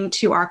talking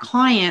to our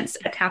clients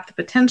at Tap the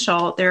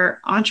Potential, they're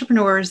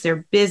entrepreneurs,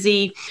 they're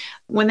busy.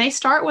 When they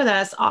start with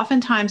us,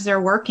 oftentimes they're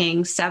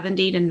working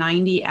 70 to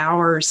 90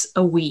 hours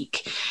a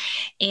week.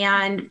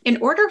 And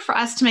in order for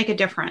us to make a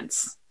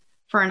difference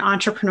for an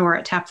entrepreneur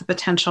at Tap the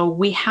Potential,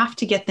 we have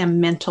to get them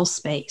mental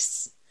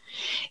space.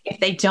 If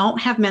they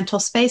don't have mental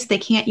space, they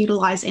can't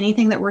utilize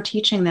anything that we're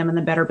teaching them in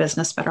the Better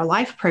Business, Better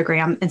Life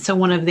program. And so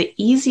one of the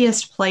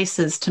easiest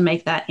places to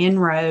make that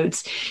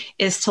inroads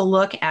is to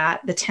look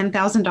at the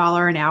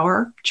 $10,000 an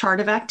hour chart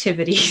of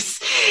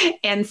activities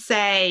and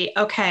say,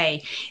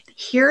 okay,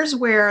 here's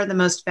where the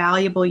most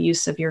valuable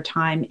use of your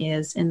time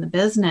is in the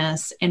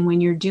business. And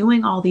when you're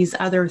doing all these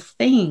other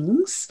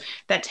things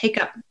that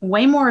take up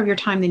way more of your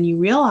time than you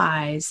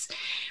realize,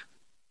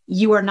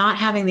 you are not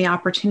having the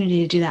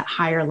opportunity to do that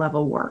higher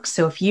level work.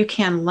 So if you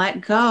can let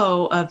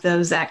go of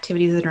those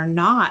activities that are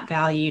not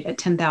valued at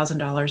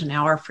 $10,000 an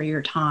hour for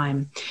your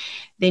time,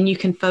 then you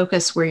can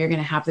focus where you're going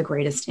to have the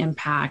greatest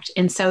impact.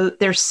 And so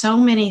there's so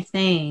many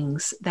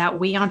things that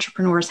we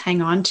entrepreneurs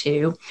hang on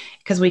to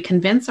because we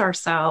convince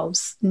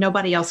ourselves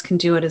nobody else can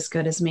do it as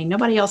good as me.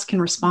 Nobody else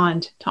can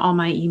respond to all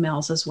my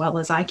emails as well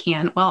as I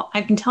can. Well,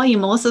 I can tell you,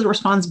 Melissa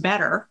responds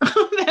better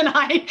than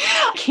I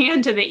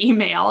can to the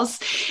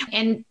emails.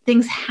 And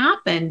things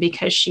happen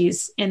because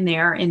she's in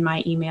there in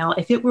my email.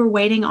 If it were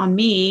waiting on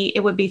me,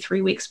 it would be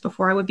 3 weeks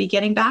before I would be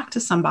getting back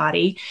to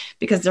somebody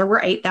because there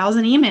were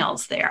 8,000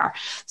 emails there.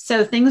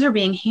 So things are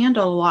being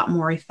handled a lot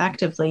more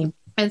effectively.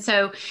 And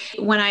so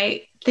when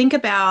I think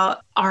about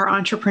our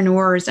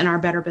entrepreneurs and our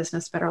Better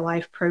Business, Better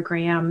Life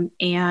program,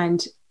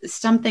 and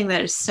something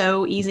that is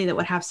so easy that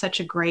would have such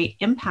a great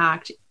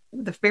impact,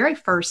 the very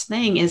first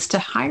thing is to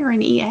hire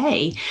an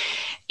EA.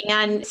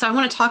 And so I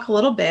want to talk a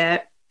little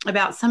bit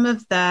about some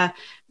of the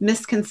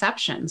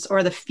misconceptions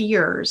or the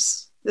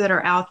fears that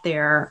are out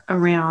there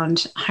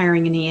around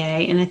hiring an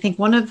EA. And I think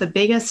one of the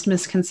biggest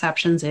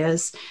misconceptions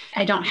is,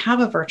 I don't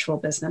have a virtual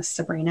business,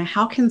 Sabrina.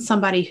 How can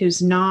somebody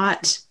who's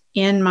not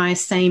in my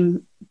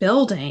same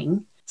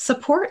building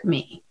support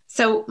me?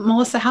 So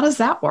Melissa, how does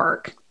that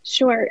work?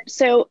 Sure.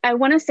 So I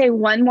want to say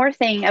one more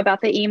thing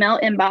about the email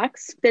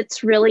inbox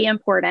that's really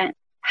important.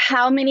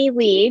 How many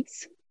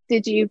leads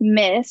did you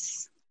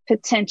miss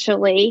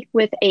potentially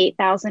with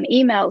 8,000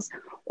 emails?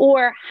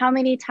 Or how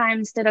many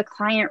times did a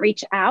client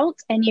reach out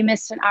and you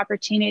missed an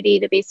opportunity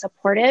to be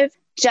supportive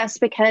just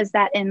because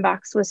that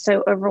inbox was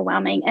so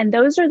overwhelming? And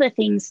those are the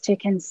things to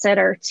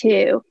consider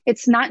too.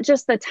 It's not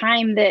just the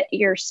time that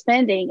you're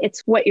spending,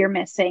 it's what you're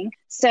missing.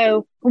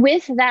 So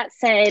with that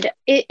said,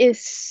 it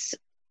is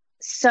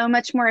so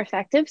much more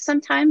effective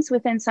sometimes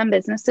within some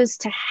businesses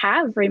to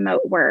have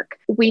remote work.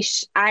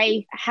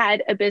 I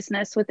had a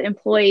business with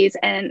employees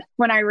and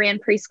when I ran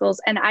preschools,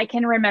 and I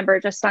can remember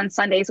just on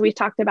Sundays, we've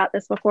talked about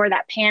this before,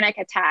 that panic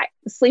attack,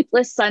 the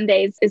sleepless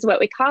Sundays is what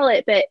we call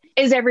it, but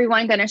is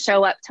everyone going to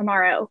show up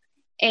tomorrow?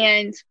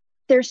 And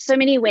there's so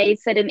many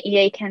ways that an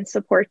EA can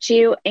support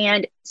you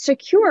and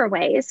secure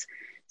ways.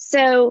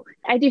 So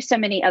I do so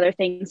many other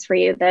things for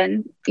you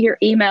than your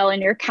email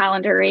and your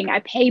calendaring.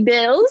 I pay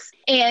bills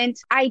and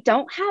I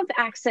don't have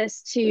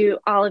access to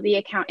all of the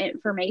account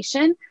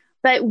information,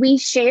 but we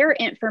share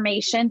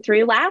information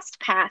through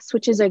LastPass,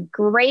 which is a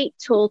great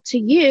tool to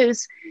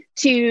use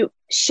to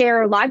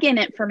share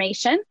login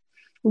information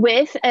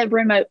with a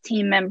remote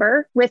team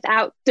member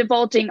without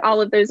divulging all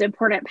of those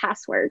important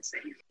passwords.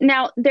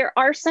 Now, there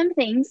are some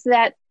things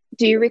that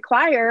do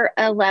require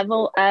a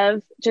level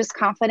of just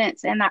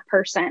confidence in that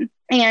person.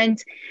 And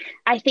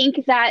I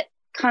think that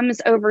comes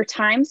over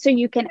time, so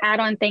you can add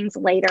on things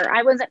later.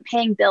 I wasn't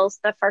paying bills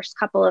the first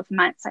couple of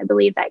months. I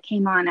believe that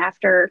came on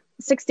after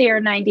 60 or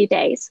 90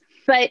 days.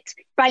 But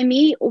by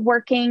me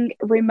working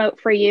remote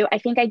for you, I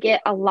think I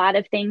get a lot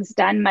of things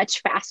done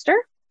much faster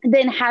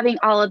than having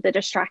all of the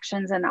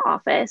distractions in the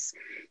office.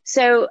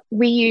 So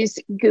we use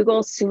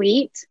Google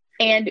Suite,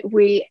 and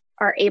we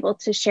are able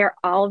to share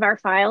all of our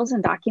files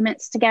and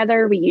documents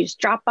together. We use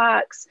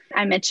Dropbox.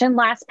 I mentioned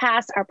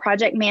LastPass. Our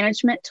project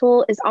management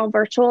tool is all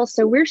virtual.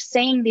 So we're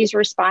seeing these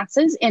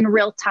responses in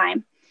real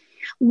time.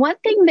 One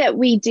thing that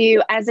we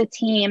do as a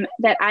team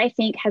that I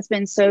think has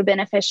been so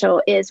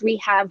beneficial is we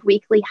have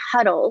weekly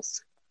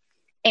huddles,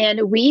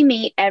 and we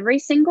meet every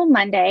single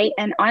Monday.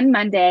 And on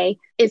Monday,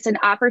 it's an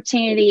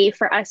opportunity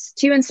for us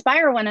to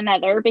inspire one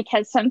another,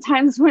 because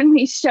sometimes when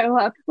we show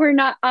up, we're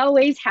not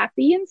always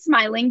happy and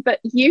smiling, but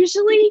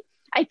usually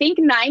I think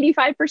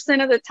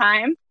 95% of the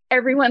time,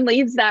 everyone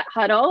leaves that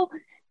huddle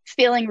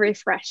feeling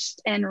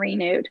refreshed and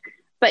renewed.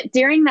 But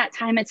during that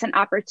time, it's an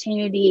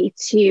opportunity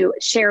to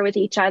share with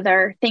each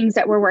other things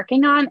that we're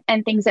working on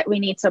and things that we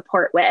need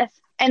support with.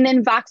 And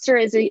then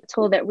Voxer is a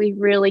tool that we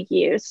really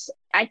use.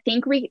 I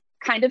think we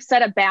kind of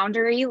set a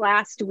boundary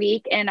last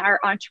week in our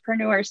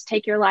Entrepreneurs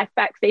Take Your Life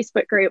Back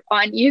Facebook group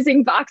on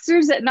using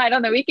Voxers at night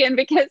on the weekend,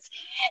 because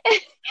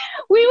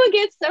we would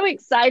get so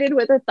excited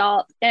with a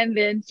thought and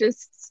then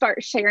just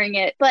start sharing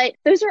it. But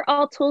those are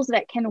all tools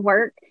that can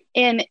work.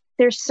 And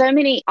there's so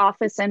many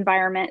office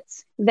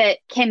environments that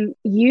can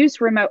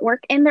use remote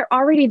work, and they're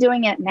already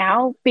doing it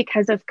now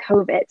because of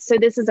COVID. So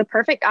this is a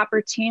perfect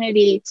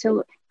opportunity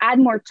to add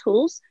more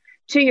tools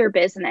to your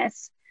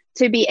business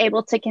to be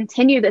able to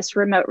continue this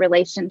remote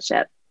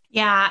relationship.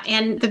 Yeah.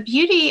 And the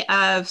beauty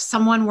of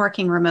someone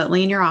working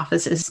remotely in your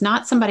office is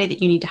not somebody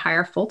that you need to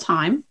hire full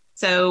time.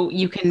 So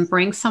you can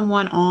bring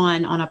someone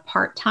on a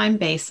part-time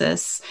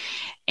basis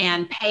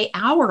and pay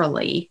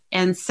hourly.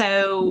 And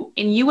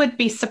you would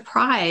be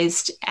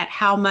surprised at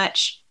how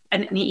much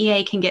an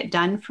EA can get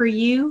done for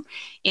you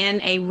in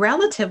a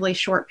relatively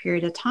short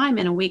period of time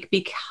in a week,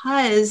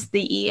 because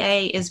the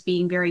EA is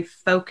being very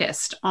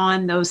focused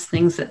on those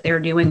things that they're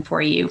doing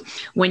for you.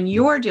 When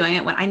you're doing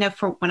it, when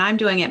I'm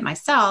doing it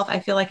myself, I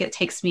feel like it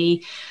takes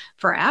me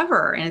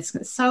forever and it's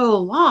so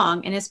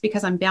long. And it's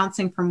because I'm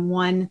bouncing from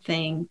one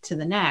thing to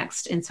the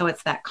next. And so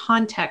it's that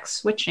context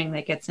switching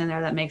that gets in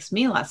there that makes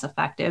me less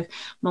effective.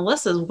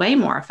 Melissa's way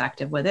more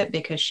effective with it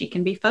because she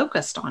can be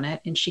focused on it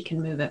and she can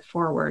move it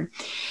forward.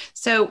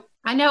 So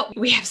I know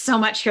we have so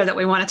much here that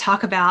we want to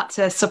talk about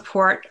to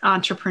support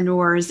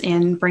entrepreneurs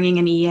in bringing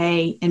an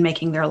EA and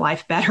making their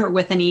life better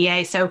with an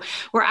EA. So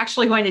we're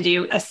actually going to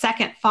do a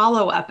second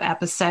follow-up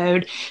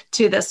episode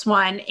to this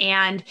one.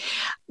 And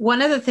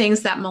one of the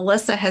things that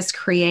Melissa has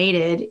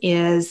created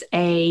is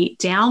a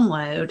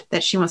download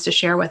that she wants to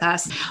share with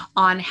us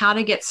on how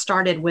to get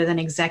started with an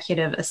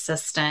executive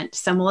assistant.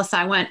 So Melissa,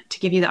 I want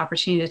to give you the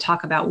opportunity to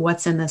talk about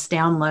what's in this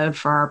download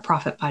for our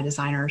Profit by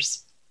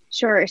Designers.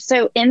 Sure.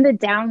 So in the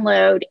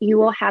download, you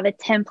will have a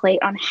template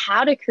on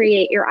how to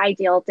create your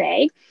ideal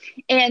day.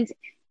 And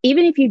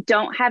even if you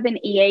don't have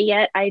an EA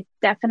yet, I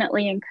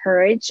definitely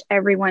encourage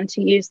everyone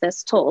to use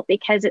this tool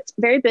because it's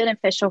very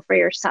beneficial for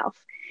yourself.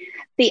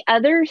 The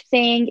other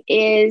thing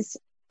is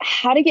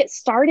how to get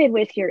started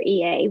with your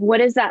EA. What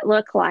does that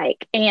look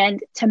like?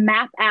 And to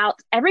map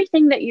out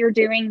everything that you're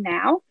doing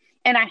now.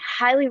 And I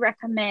highly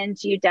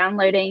recommend you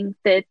downloading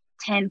the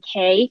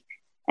 10K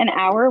an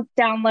hour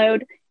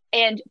download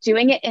and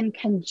doing it in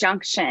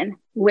conjunction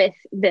with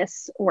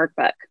this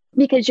workbook,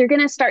 because you're going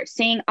to start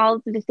seeing all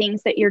of the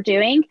things that you're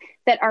doing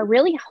that are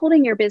really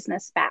holding your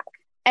business back.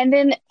 And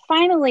then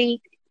finally,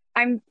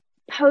 I'm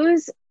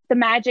pose the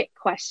magic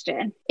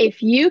question.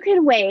 If you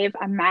could wave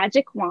a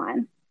magic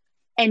wand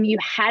and you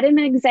had an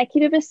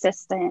executive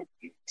assistant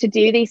to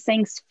do these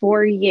things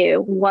for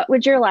you, what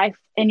would your life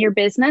and your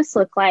business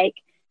look like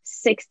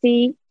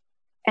 60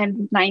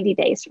 and 90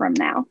 days from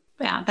now?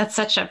 Yeah, that's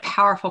such a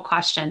powerful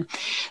question.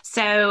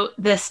 So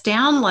this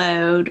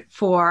download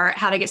for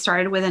how to get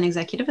started with an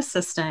executive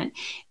assistant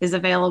is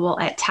available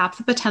at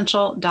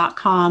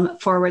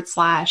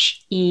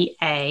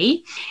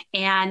tapthepotential.com/EA.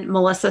 And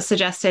Melissa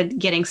suggested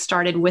getting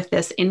started with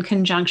this in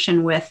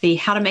conjunction with the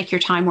How to Make Your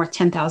Time Worth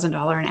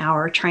 $10,000 an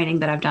Hour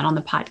training that I've done on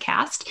the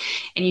podcast.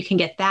 And you can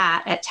get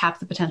that at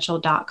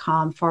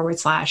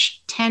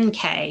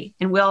tapthepotential.com/10K.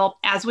 And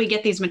as we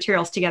get these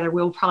materials together,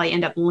 we'll probably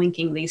end up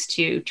linking these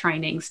two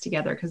trainings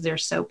together because they're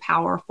so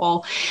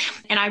powerful.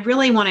 And I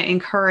really want to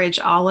encourage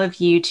all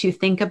of you to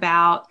think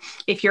about,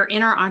 if you're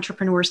in our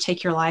Entrepreneurs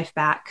Take Your Life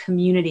Back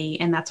community,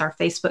 and that's our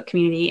Facebook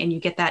community, and you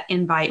get that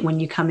invite when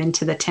you come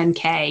into the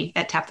 10K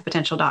at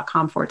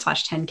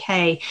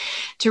tapthepotential.com/10K,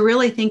 to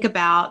really think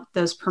about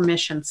those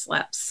permission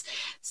slips.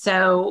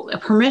 So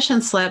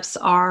permission slips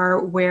are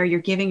where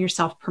you're giving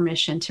yourself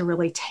permission to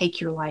really take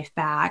your life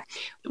back.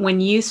 When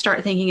you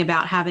start thinking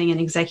about having an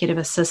executive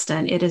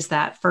assistant, it is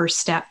that first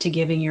step to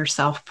giving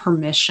yourself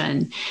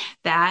permission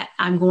that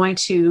I'm going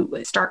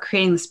to start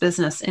creating this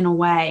business in a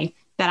way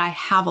that I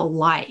have a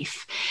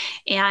life.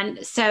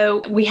 And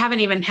so we haven't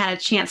even had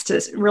a chance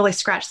to really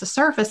scratch the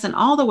surface in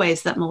all the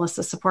ways that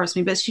Melissa supports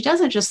me, but she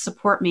doesn't just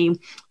support me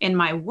in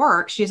my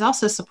work, she's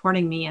also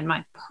supporting me in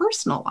my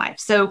personal life.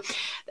 So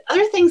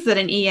other things that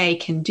an EA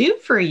can do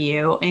for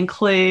you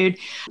include,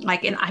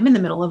 I'm in the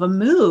middle of a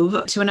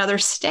move to another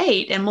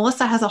state, and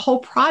Melissa has a whole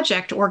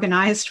project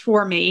organized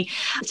for me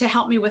to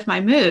help me with my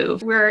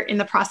move. We're in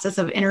the process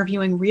of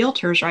interviewing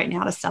realtors right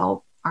now to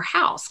sell our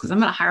house because I'm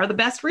going to hire the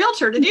best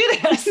realtor to do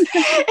this.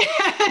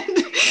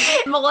 And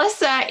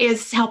Melissa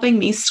is helping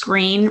me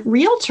screen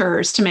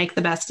realtors to make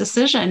the best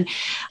decision.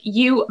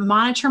 You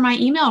monitor my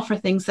email for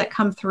things that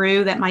come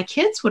through that my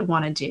kids would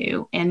want to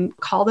do and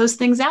call those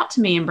things out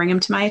to me and bring them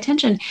to my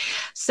attention.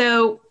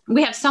 So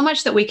we have so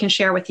much that we can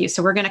share with you.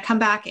 So we're going to come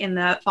back in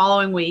the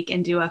following week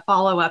and do a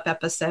follow-up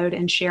episode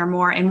and share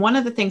more. And one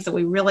of the things that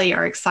we really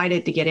are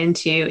excited to get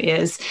into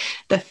is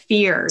the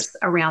fears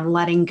around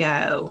letting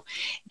go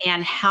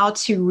and how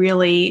to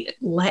really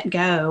let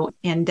go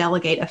and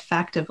delegate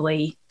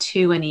effectively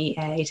to an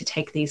EA to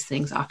take these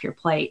things off your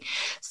plate.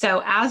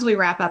 So as we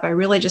wrap up, I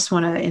really just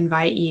want to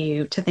invite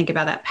you to think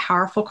about that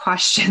powerful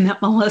question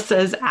that Melissa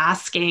is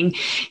asking.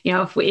 You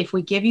know, if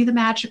we give you the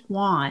magic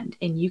wand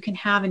and you can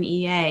have an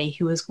EA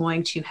who is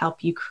going to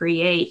help you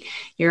create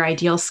your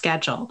ideal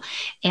schedule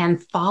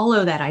and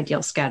follow that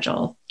ideal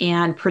schedule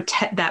and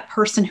protect that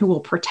person who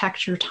will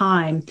protect your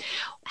time,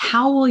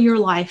 how will your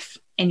life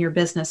and your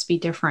business be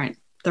different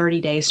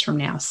 30 days from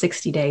now,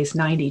 60 days,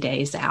 90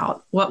 days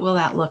out? What will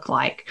that look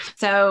like?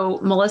 So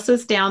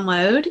Melissa's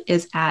download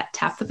is at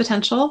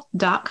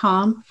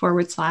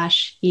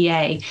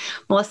tapthepotential.com/EA.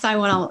 Melissa, I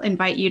want to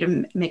invite you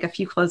to make a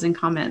few closing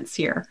comments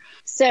here.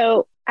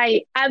 So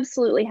I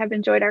absolutely have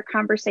enjoyed our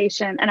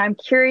conversation, and I'm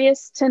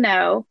curious to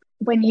know,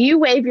 when you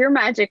wave your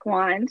magic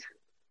wand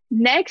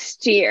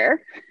next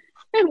year,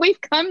 and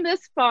we've come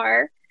this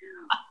far,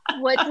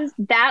 what does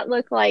that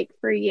look like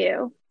for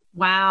you?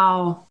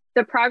 Wow.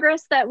 The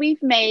progress that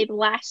we've made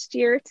last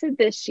year to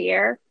this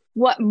year,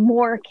 what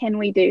more can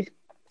we do?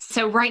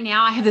 So right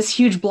now I have this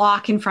huge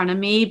block in front of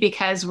me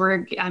because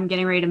I'm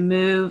getting ready to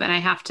move and I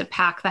have to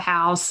pack the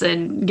house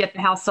and get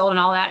the house sold and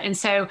all that. And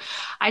so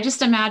I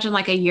just imagine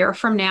like a year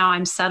from now,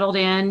 I'm settled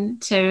in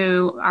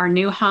to our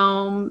new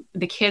home.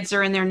 The kids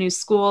are in their new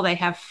school. They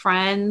have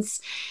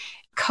friends.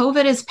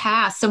 COVID has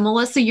passed. So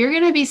Melissa, you're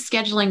going to be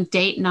scheduling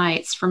date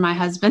nights for my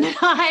husband and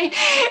I,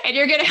 and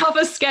you're going to help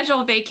us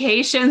schedule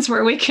vacations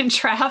where we can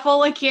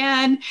travel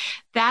again.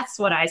 That's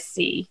what I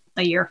see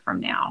a year from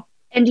now.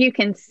 And you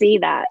can see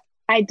that.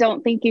 I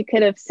don't think you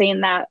could have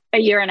seen that a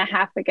year and a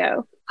half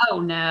ago. Oh,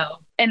 no.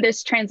 And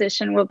this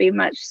transition will be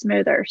much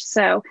smoother.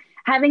 So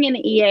having an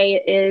EA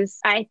is,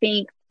 I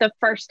think, the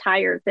first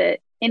hire that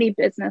any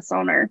business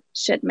owner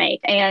should make.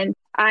 And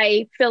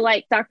I feel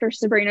like Dr.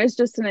 Sabrina is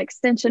just an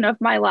extension of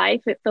my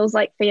life. It feels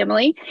like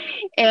family.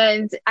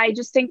 And I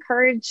just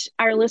encourage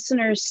our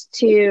listeners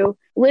to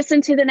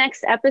listen to the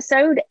next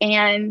episode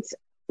and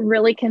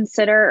really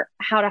consider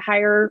how to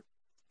hire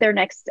their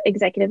next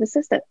executive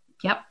assistant.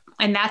 Yep.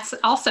 And that's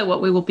also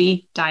what we will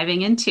be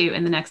diving into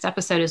in the next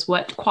episode, is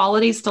what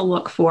qualities to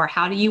look for.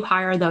 How do you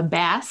hire the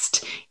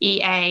best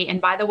EA?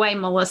 And by the way,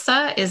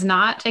 Melissa is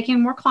not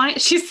taking more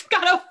clients. She's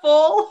got a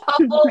full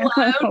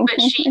load,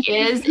 but she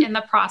is in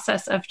the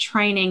process of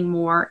training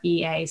more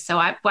EA. So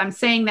I'm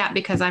saying that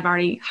because I've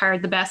already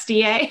hired the best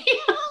EA.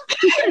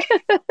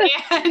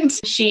 And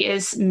she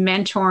is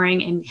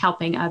mentoring and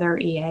helping other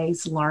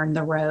EAs learn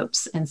the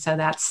ropes. And so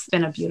that's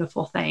been a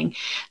beautiful thing.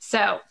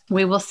 So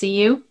we will see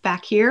you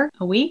back here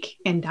a week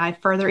and dive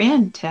further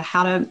into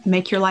how to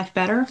make your life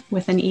better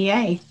with an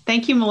EA.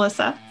 Thank you,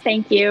 Melissa.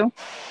 Thank you.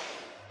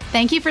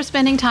 Thank you for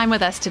spending time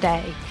with us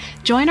today.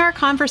 Join our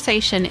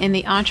conversation in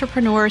the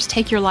Entrepreneurs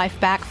Take Your Life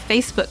Back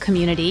Facebook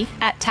community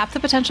at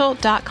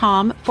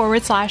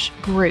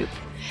tapthepotential.com/group.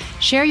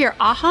 Share your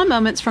aha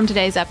moments from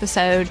today's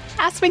episode,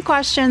 ask me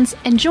questions,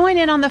 and join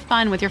in on the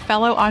fun with your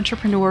fellow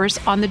entrepreneurs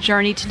on the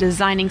journey to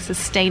designing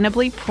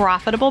sustainably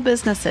profitable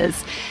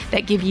businesses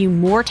that give you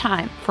more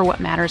time for what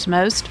matters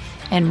most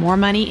and more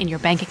money in your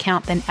bank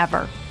account than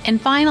ever.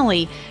 And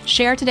finally,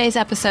 share today's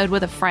episode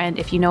with a friend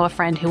if you know a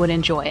friend who would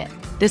enjoy it.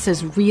 This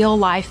is real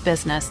life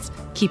business.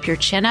 Keep your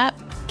chin up,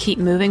 keep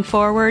moving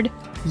forward.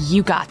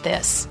 You got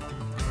this.